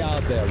nobody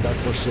out there, that's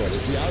for sure.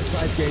 It's the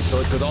outside gate, so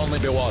it could only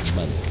be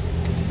watchmen.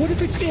 What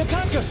if it's the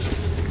attackers?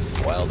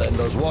 Well, then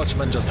those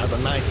watchmen just have a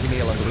nice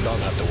meal and we don't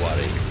have to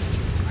worry.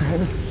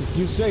 If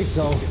you say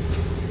so.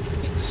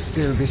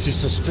 Still, this is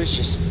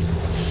suspicious.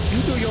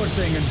 You do your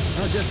thing and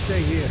I'll just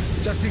stay here,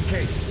 just in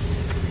case.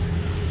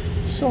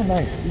 So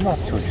nice not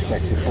to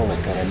expect a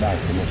bullet or a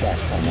knife in the back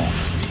from us.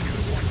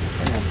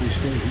 I hope we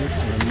stay here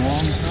for a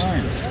long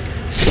time.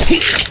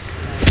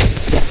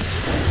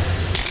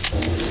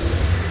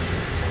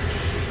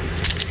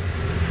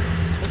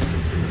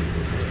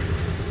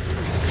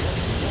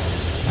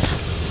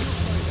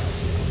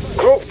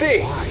 Group D,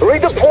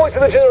 redeploy to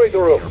the generator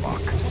room.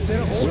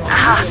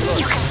 Aha,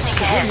 you can sneak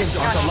ahead. No need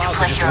to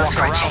play heroes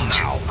for a change.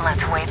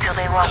 Let's wait till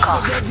they walk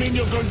off. Does that mean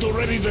you're going to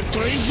ready the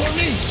train for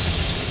me?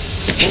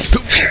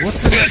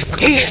 What's the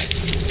matter?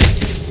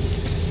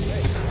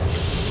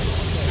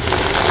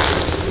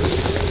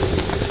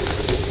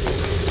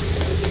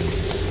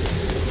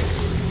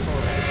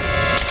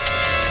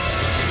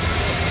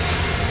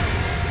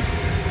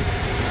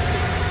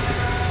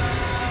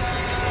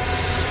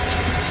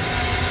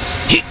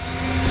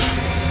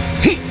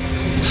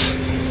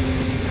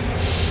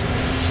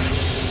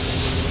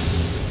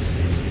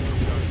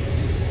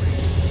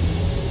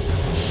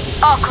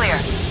 All clear.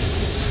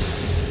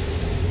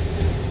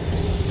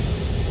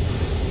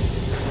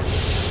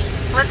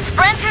 Let's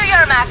sprint to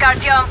Yermak,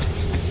 Artyom.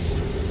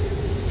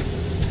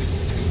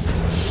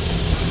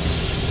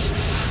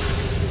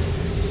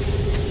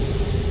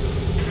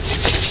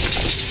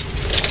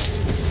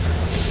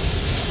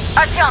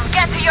 Artyom,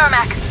 get to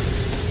Yermak.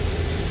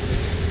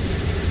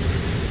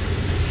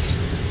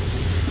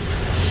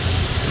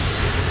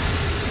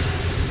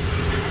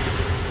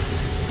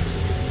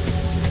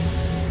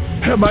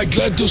 Am I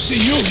glad to see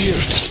you here?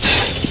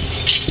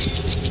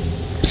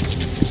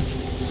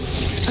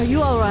 Are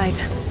you all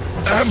right?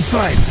 I'm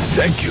fine,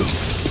 thank you.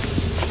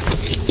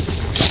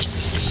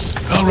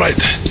 All right,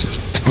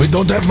 we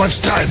don't have much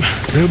time.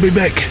 They'll be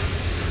back.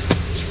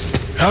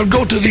 I'll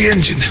go to the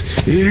engine.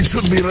 It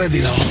should be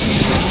ready now.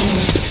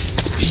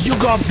 You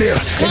go up there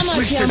and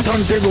switch the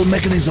turntable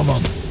mechanism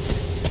on.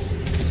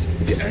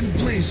 Yeah, and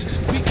please,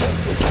 be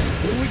careful.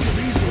 We could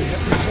easily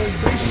have this whole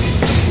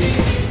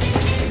base.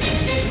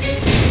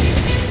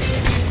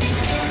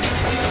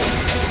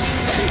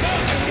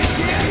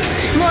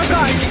 More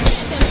guards!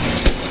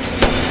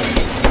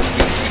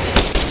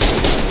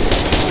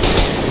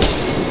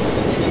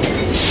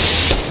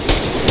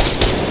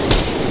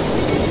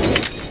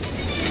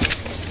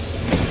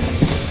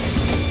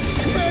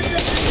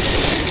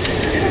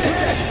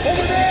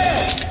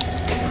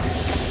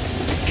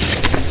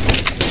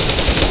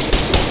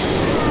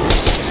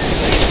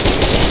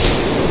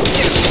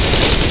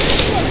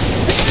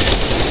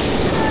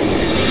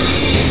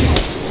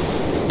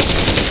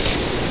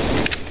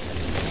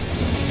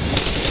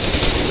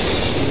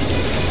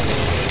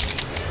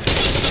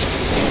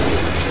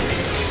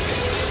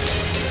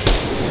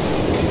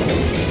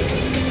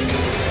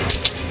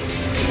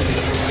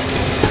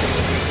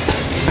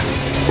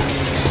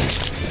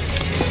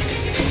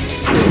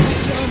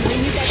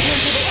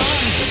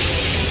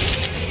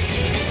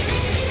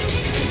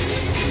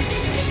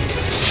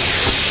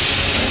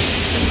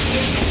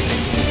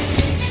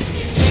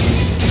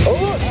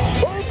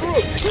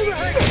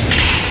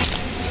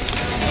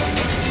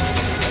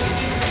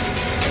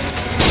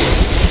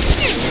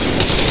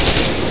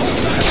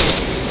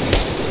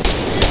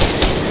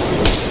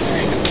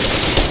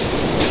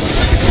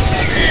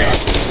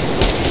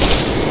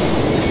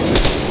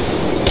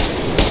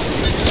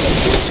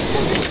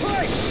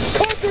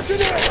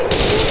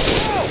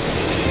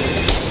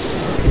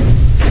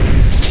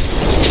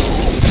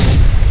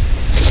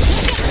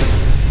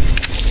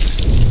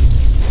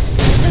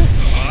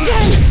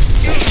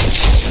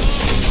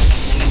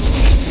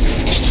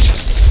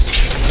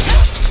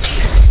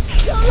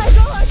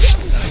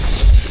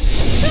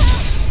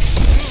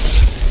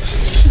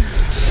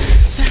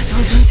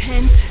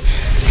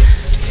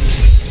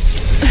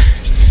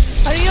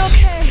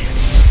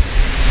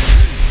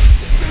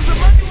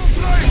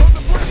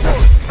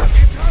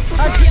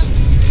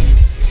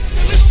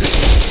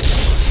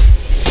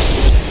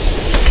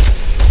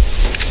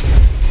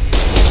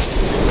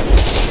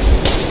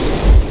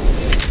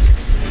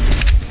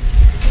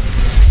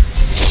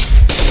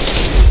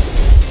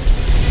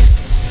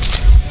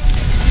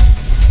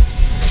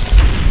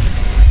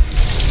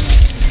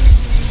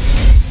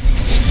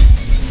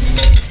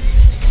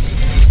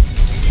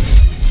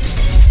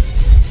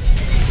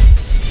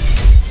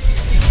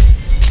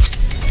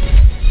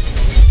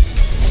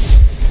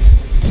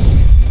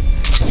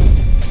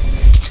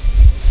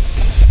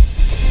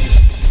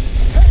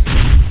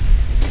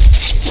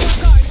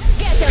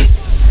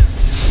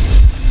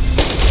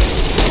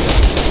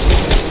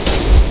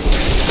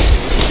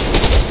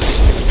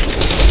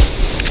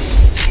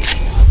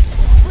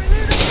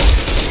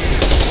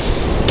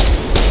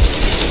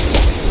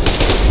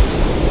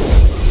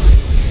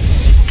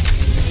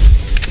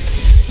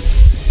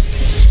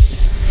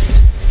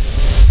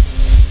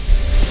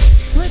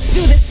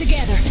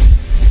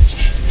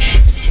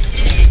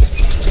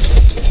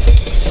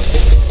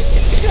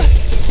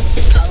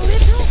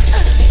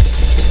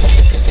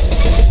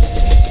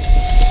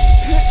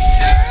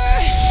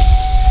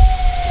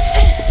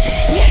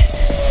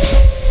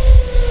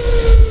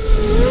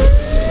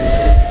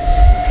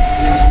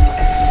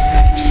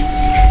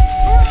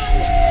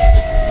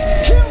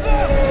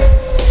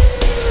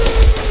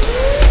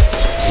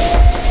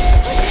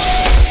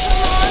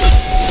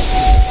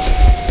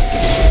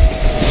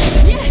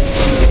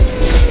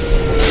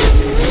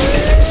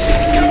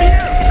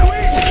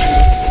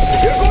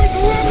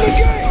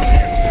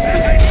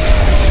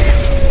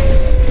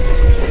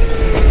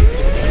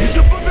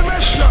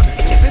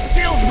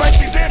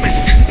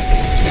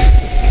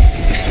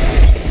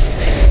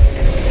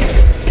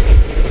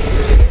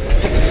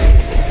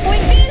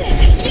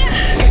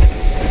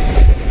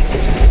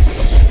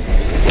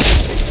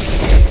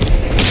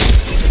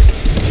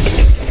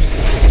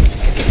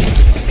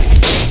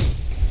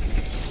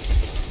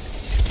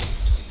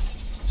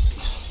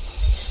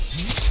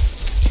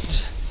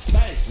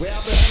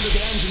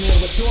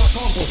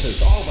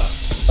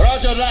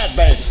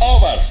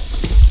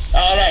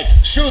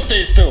 Shoot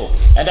these two.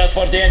 And as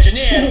for the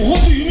engineer...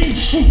 What do you mean,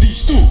 shoot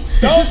these two?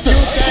 Don't you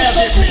dare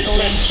give me the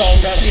limb,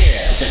 soldier.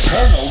 Here, the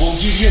Colonel will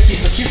give you a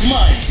piece of his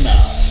mind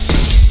now.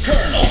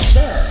 Colonel,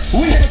 sir,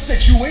 we have a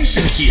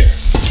situation here.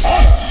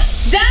 Anna!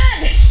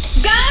 Dad!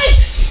 Guys!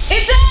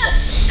 It's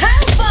us!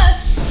 Help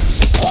us!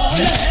 What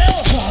the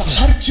hell?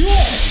 Artyom!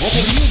 What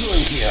are you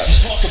doing here?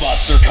 Talk about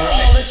surprise.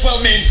 Well, it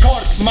will mean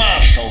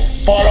court-martial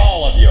for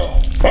all of you.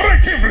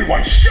 Alright,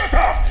 everyone, shut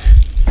up!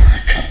 I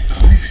can't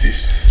believe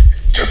this.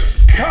 Just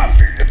can't.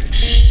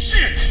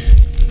 Shit!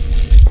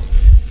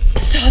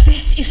 So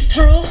this is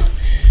true?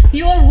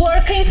 You're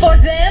working for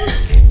them?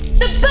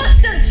 The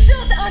bastards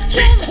shot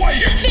Artyom! Be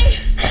quiet!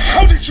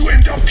 How did you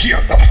end up here?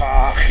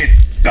 It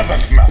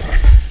doesn't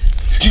matter.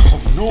 You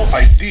have no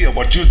idea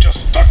what you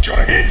just stuck your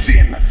heads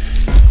in.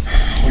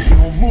 We've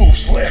no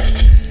moves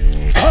left.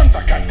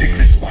 Hansa can't take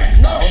this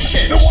line down.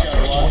 Shit, the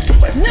Watchers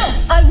won't let No,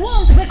 I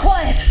won't be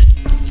quiet!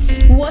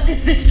 What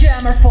is this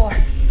jammer for?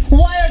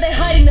 Why are they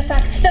hiding the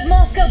fact that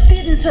Moscow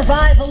didn't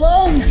survive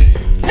alone?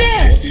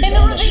 There, in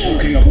the ravine,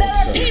 there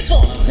are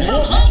people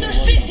from other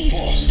cities,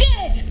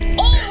 dead!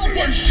 All of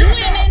them,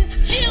 women,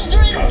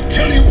 children! I'll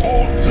tell you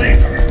all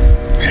later.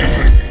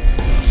 Everything.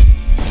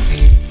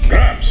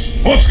 Gramps,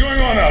 what's going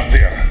on out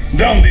there?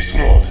 Down this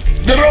road?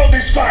 The road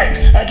is fine,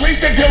 at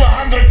least until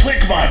 100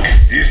 click mark.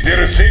 Is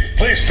there a safe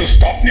place to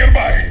stop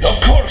nearby?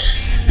 Of course.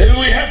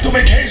 We have to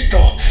make haste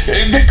though.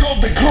 They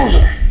called the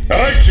cruiser.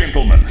 Alright,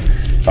 gentlemen.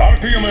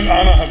 Artyom and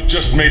Anna have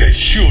just made a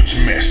huge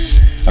mess,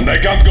 and they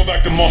can't go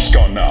back to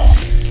Moscow now.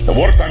 The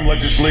wartime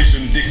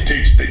legislation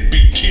dictates they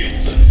be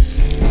killed.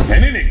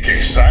 In any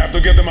case, I have to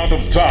get them out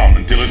of town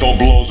until it all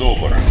blows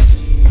over.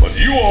 But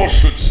you all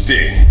should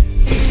stay.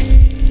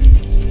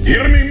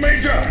 Hear me,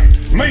 Major?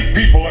 My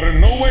people are in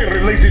no way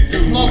related to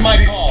It's not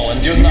my call,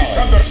 and you know it.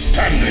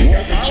 misunderstanding.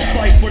 I'll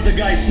fight for the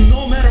guys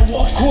no matter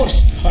what. Of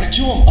course,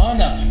 Artyom,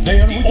 Anna, they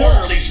are with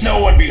us. Leaves no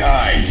one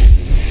behind.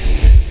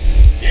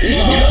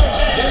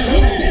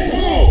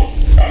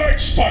 Alright,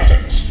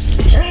 Spartans,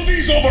 throw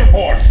these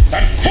overboard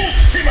and full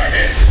steam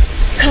ahead.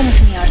 Come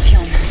with me,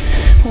 Artyom.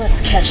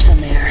 Let's catch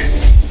some air.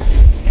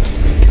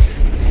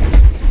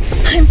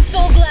 I'm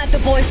so glad the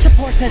boys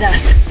supported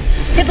us.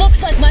 It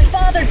looks like my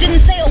father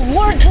didn't say a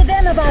word to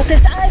them about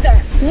this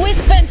either. We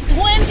spent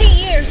 20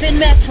 years in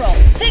Metro,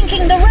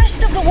 thinking the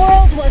rest of the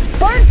world was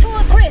burnt to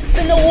a crisp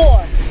in the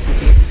war.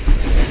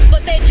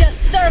 But they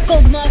just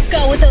circled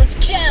Moscow with those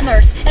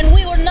jammers, and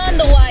we were none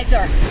the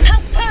wiser.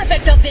 How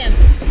perfect of them!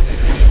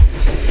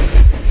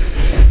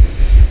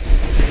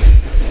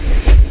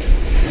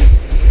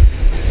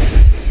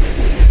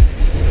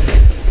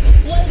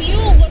 While you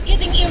were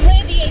getting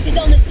irradiated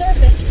on the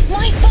surface,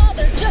 my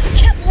father just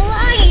kept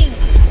lying.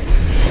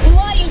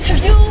 Lying to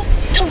you,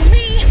 to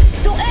me,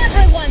 to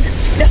everyone,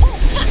 the whole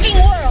fucking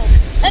world,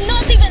 and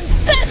not even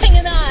batting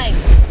an eye.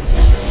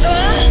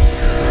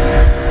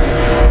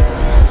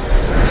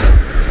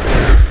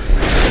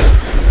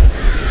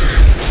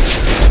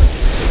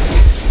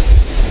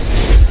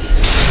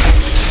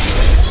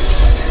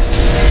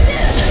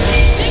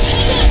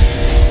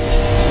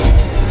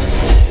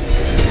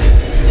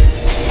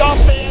 Stop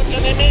the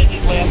engine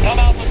immediately and come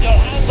out with your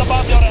hands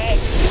above your head.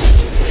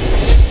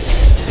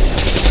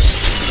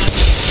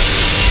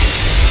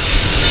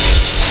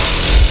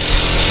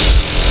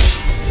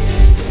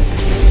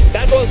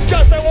 That was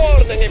just a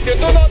warning. If you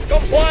do not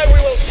comply, we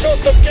will shoot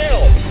to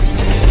kill.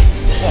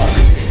 Fuck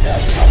me,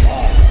 that's some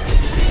armor.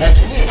 And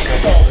look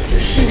at all the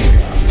machine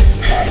guns.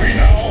 Happy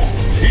now?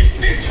 Is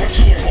this what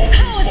you were hoping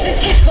How is for?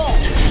 this his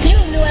fault? You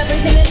knew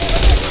everything and never...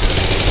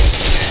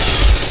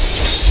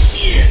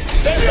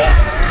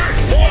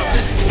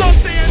 Stop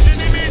the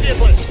engine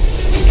immediately.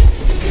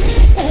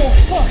 Oh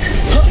fuck!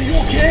 Are you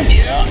okay?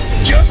 Yeah,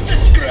 just a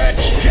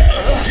scratch.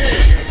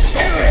 Okay,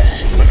 stop it.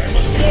 But I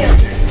must warn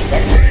you, the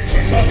brakes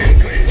are not in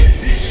great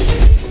condition.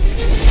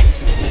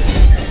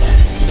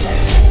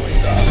 Start slowing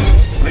down.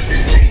 Let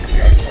them think we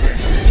are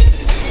surrendering.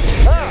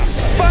 Ah,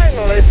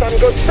 finally some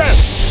good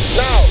sense.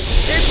 Now,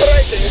 keep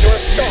braking to a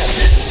stop.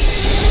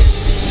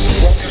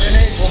 Well,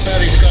 grenades will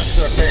barely scratch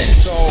their paint,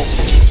 so...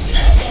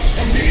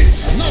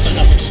 Not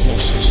enough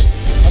explosives.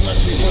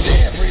 Unless we put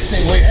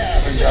everything we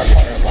have in their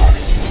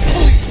firebox.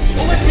 Please,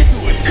 let me do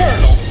it,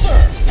 Colonel, sir.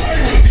 I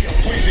will be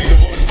appointing the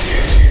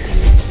volunteers here.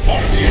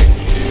 Artyom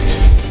will do it.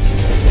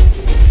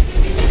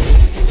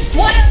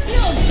 Why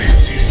Artyom?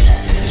 Because he's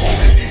starting to talk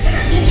and he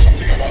better do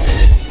something about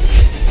it.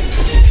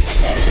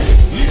 Artyom,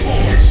 leap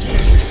over as soon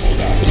as we slow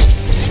down.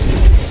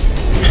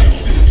 I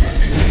will distract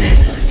him in the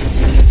meantime.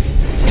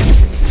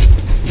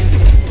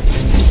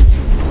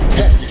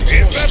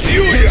 Is that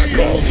you,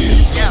 Yakov?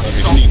 Yeah,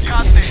 so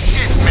cut this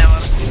shit,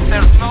 Miller.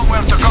 There's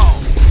nowhere to go.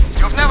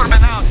 You've never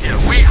been out here.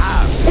 We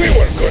have. We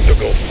weren't going to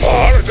go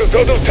far, just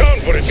out of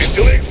town for a bit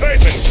till the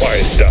excitement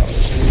quiets down.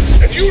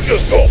 And you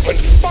just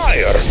opened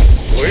fire.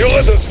 Will you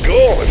let us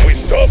go if we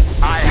stop?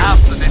 I have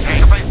to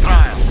detain my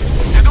trial.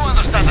 You do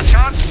understand the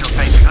charges you're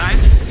facing, right?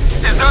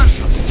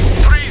 Desertion,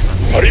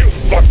 treason. Are you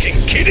fucking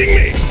kidding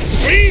me?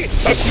 Me?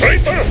 A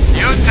traitor?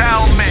 You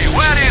tell me,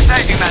 where are you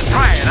taking that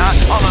train, huh?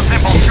 On a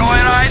simple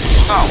joyride?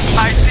 No,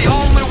 I see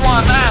only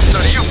one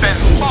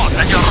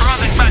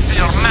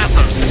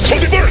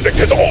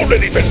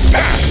even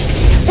pass.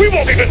 We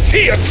won't even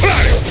see a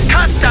trial.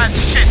 Cut that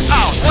shit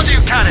out! What are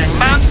you carrying,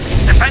 man?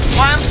 Defense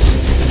plans?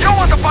 You don't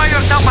want to buy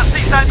yourself a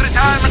seaside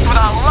retirement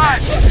without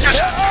life, you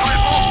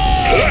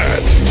cripple!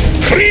 Lads,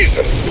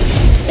 treason!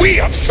 We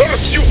have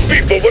served you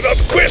people without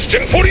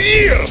question for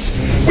years!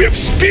 We have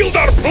spilled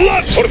our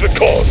blood for the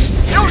cause!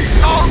 You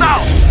sold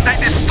out! They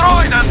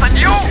destroyed us and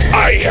you...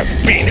 I have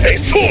been a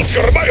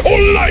soldier my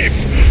whole life!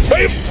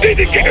 I have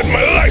dedicated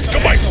my life to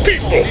my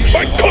people,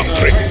 my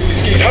country!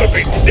 But I'll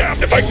be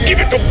damned if I give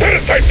it to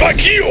parasites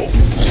like you!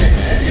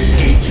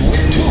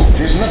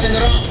 There's nothing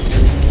wrong.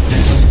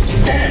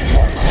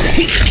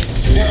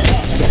 There are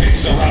lots of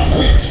things around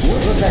here.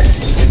 We're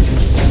protected.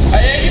 I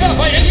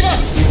give up!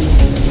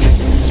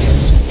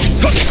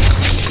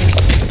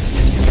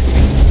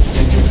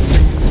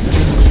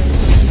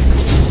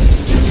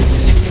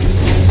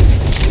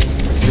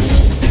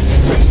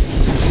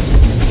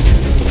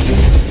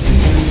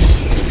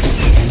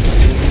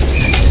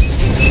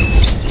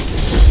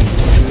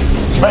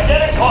 We're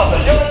getting closer.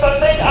 Unit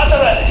 13 at the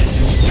ready.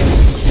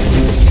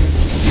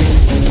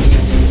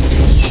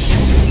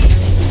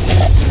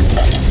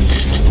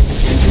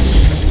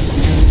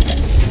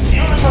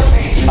 Unit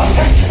 13,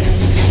 attention!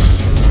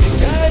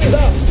 Hands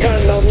up,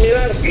 Colonel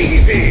Miller.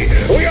 Easy!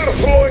 We are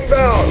slowing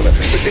down!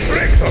 The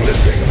brakes on this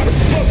thing are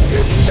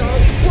busted!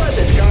 Don't sweat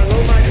it,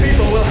 Colonel. My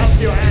people will help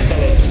you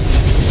handle it.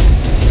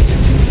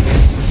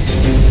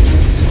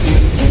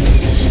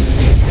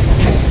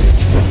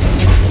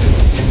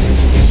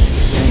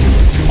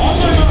 On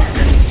my mark!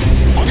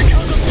 On the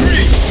count of 3!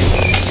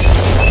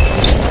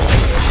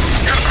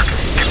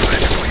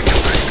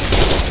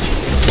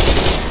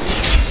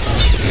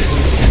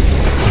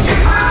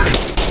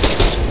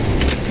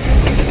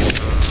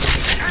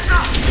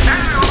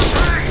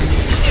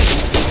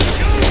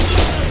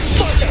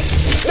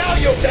 Now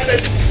you've done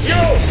it!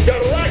 You,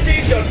 your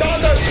lackeys, your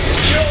daughters,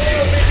 you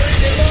will be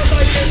drinking more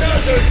like your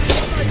nurses!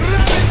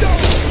 Grab it down!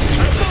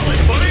 I'm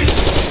falling, buddy!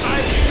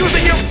 I'm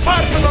shooting you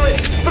personally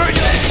through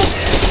your...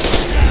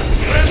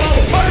 Rebel,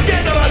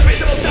 forget about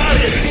visible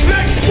target!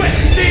 Let's quit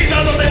these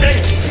other living!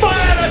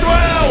 Fire as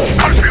well!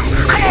 Harfield,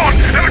 come on!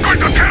 They're going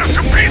to tear us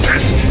to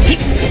pieces!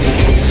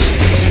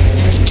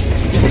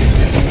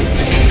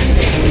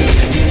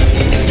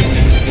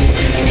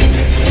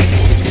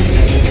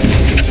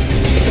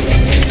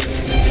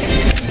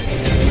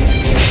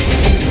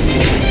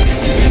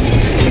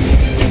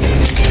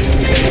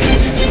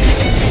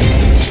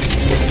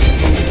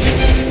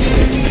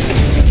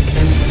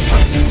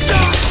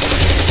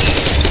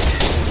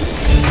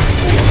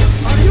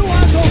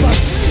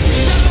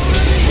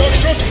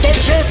 Don't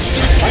shoot!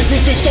 I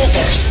took the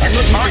stopper. I'm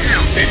not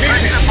moving. They made me.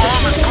 Bring the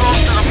bomb as close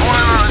to the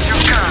boiler as you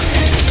can.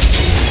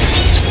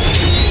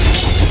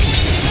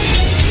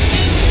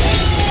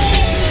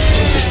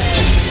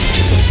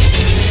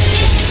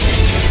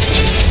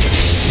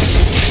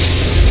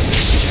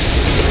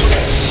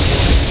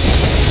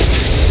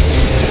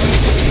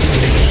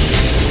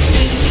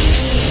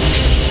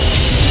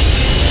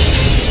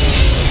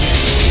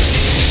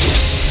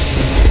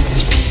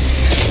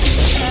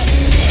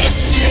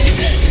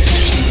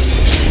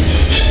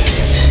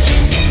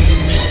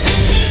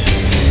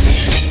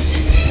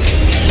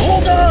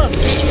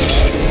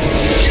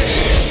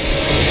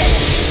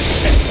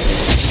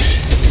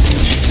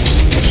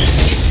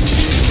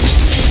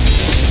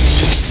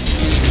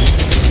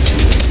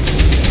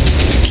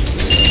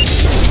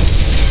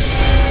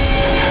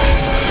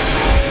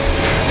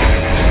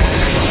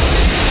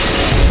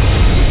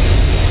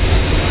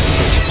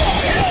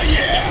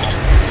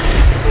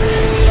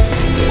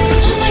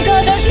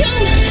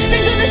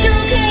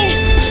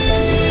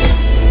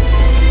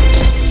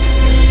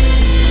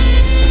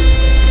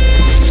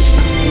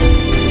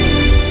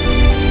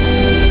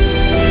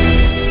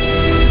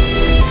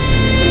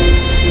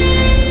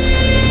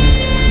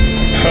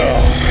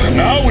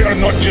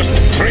 Not just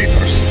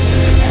traitors.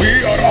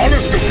 We are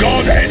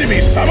honest-to-God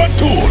enemy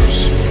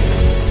saboteurs.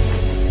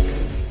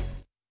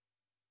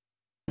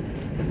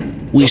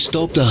 We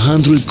stopped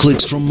 100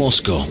 clicks from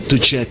Moscow to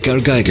check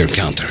our Geiger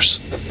counters.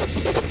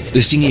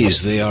 The thing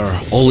is, they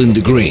are all in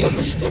the green,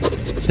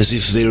 as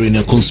if they're in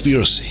a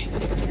conspiracy.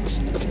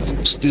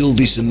 Still,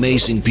 this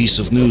amazing piece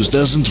of news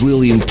doesn't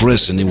really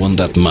impress anyone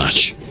that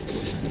much.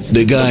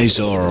 The guys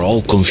are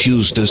all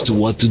confused as to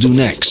what to do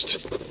next.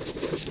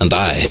 And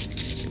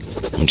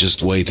I'm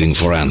just waiting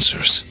for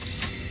answers.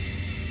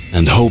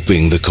 And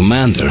hoping the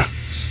commander,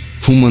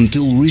 whom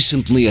until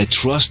recently I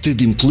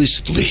trusted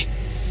implicitly,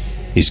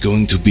 is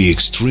going to be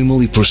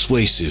extremely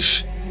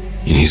persuasive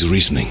in his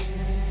reasoning.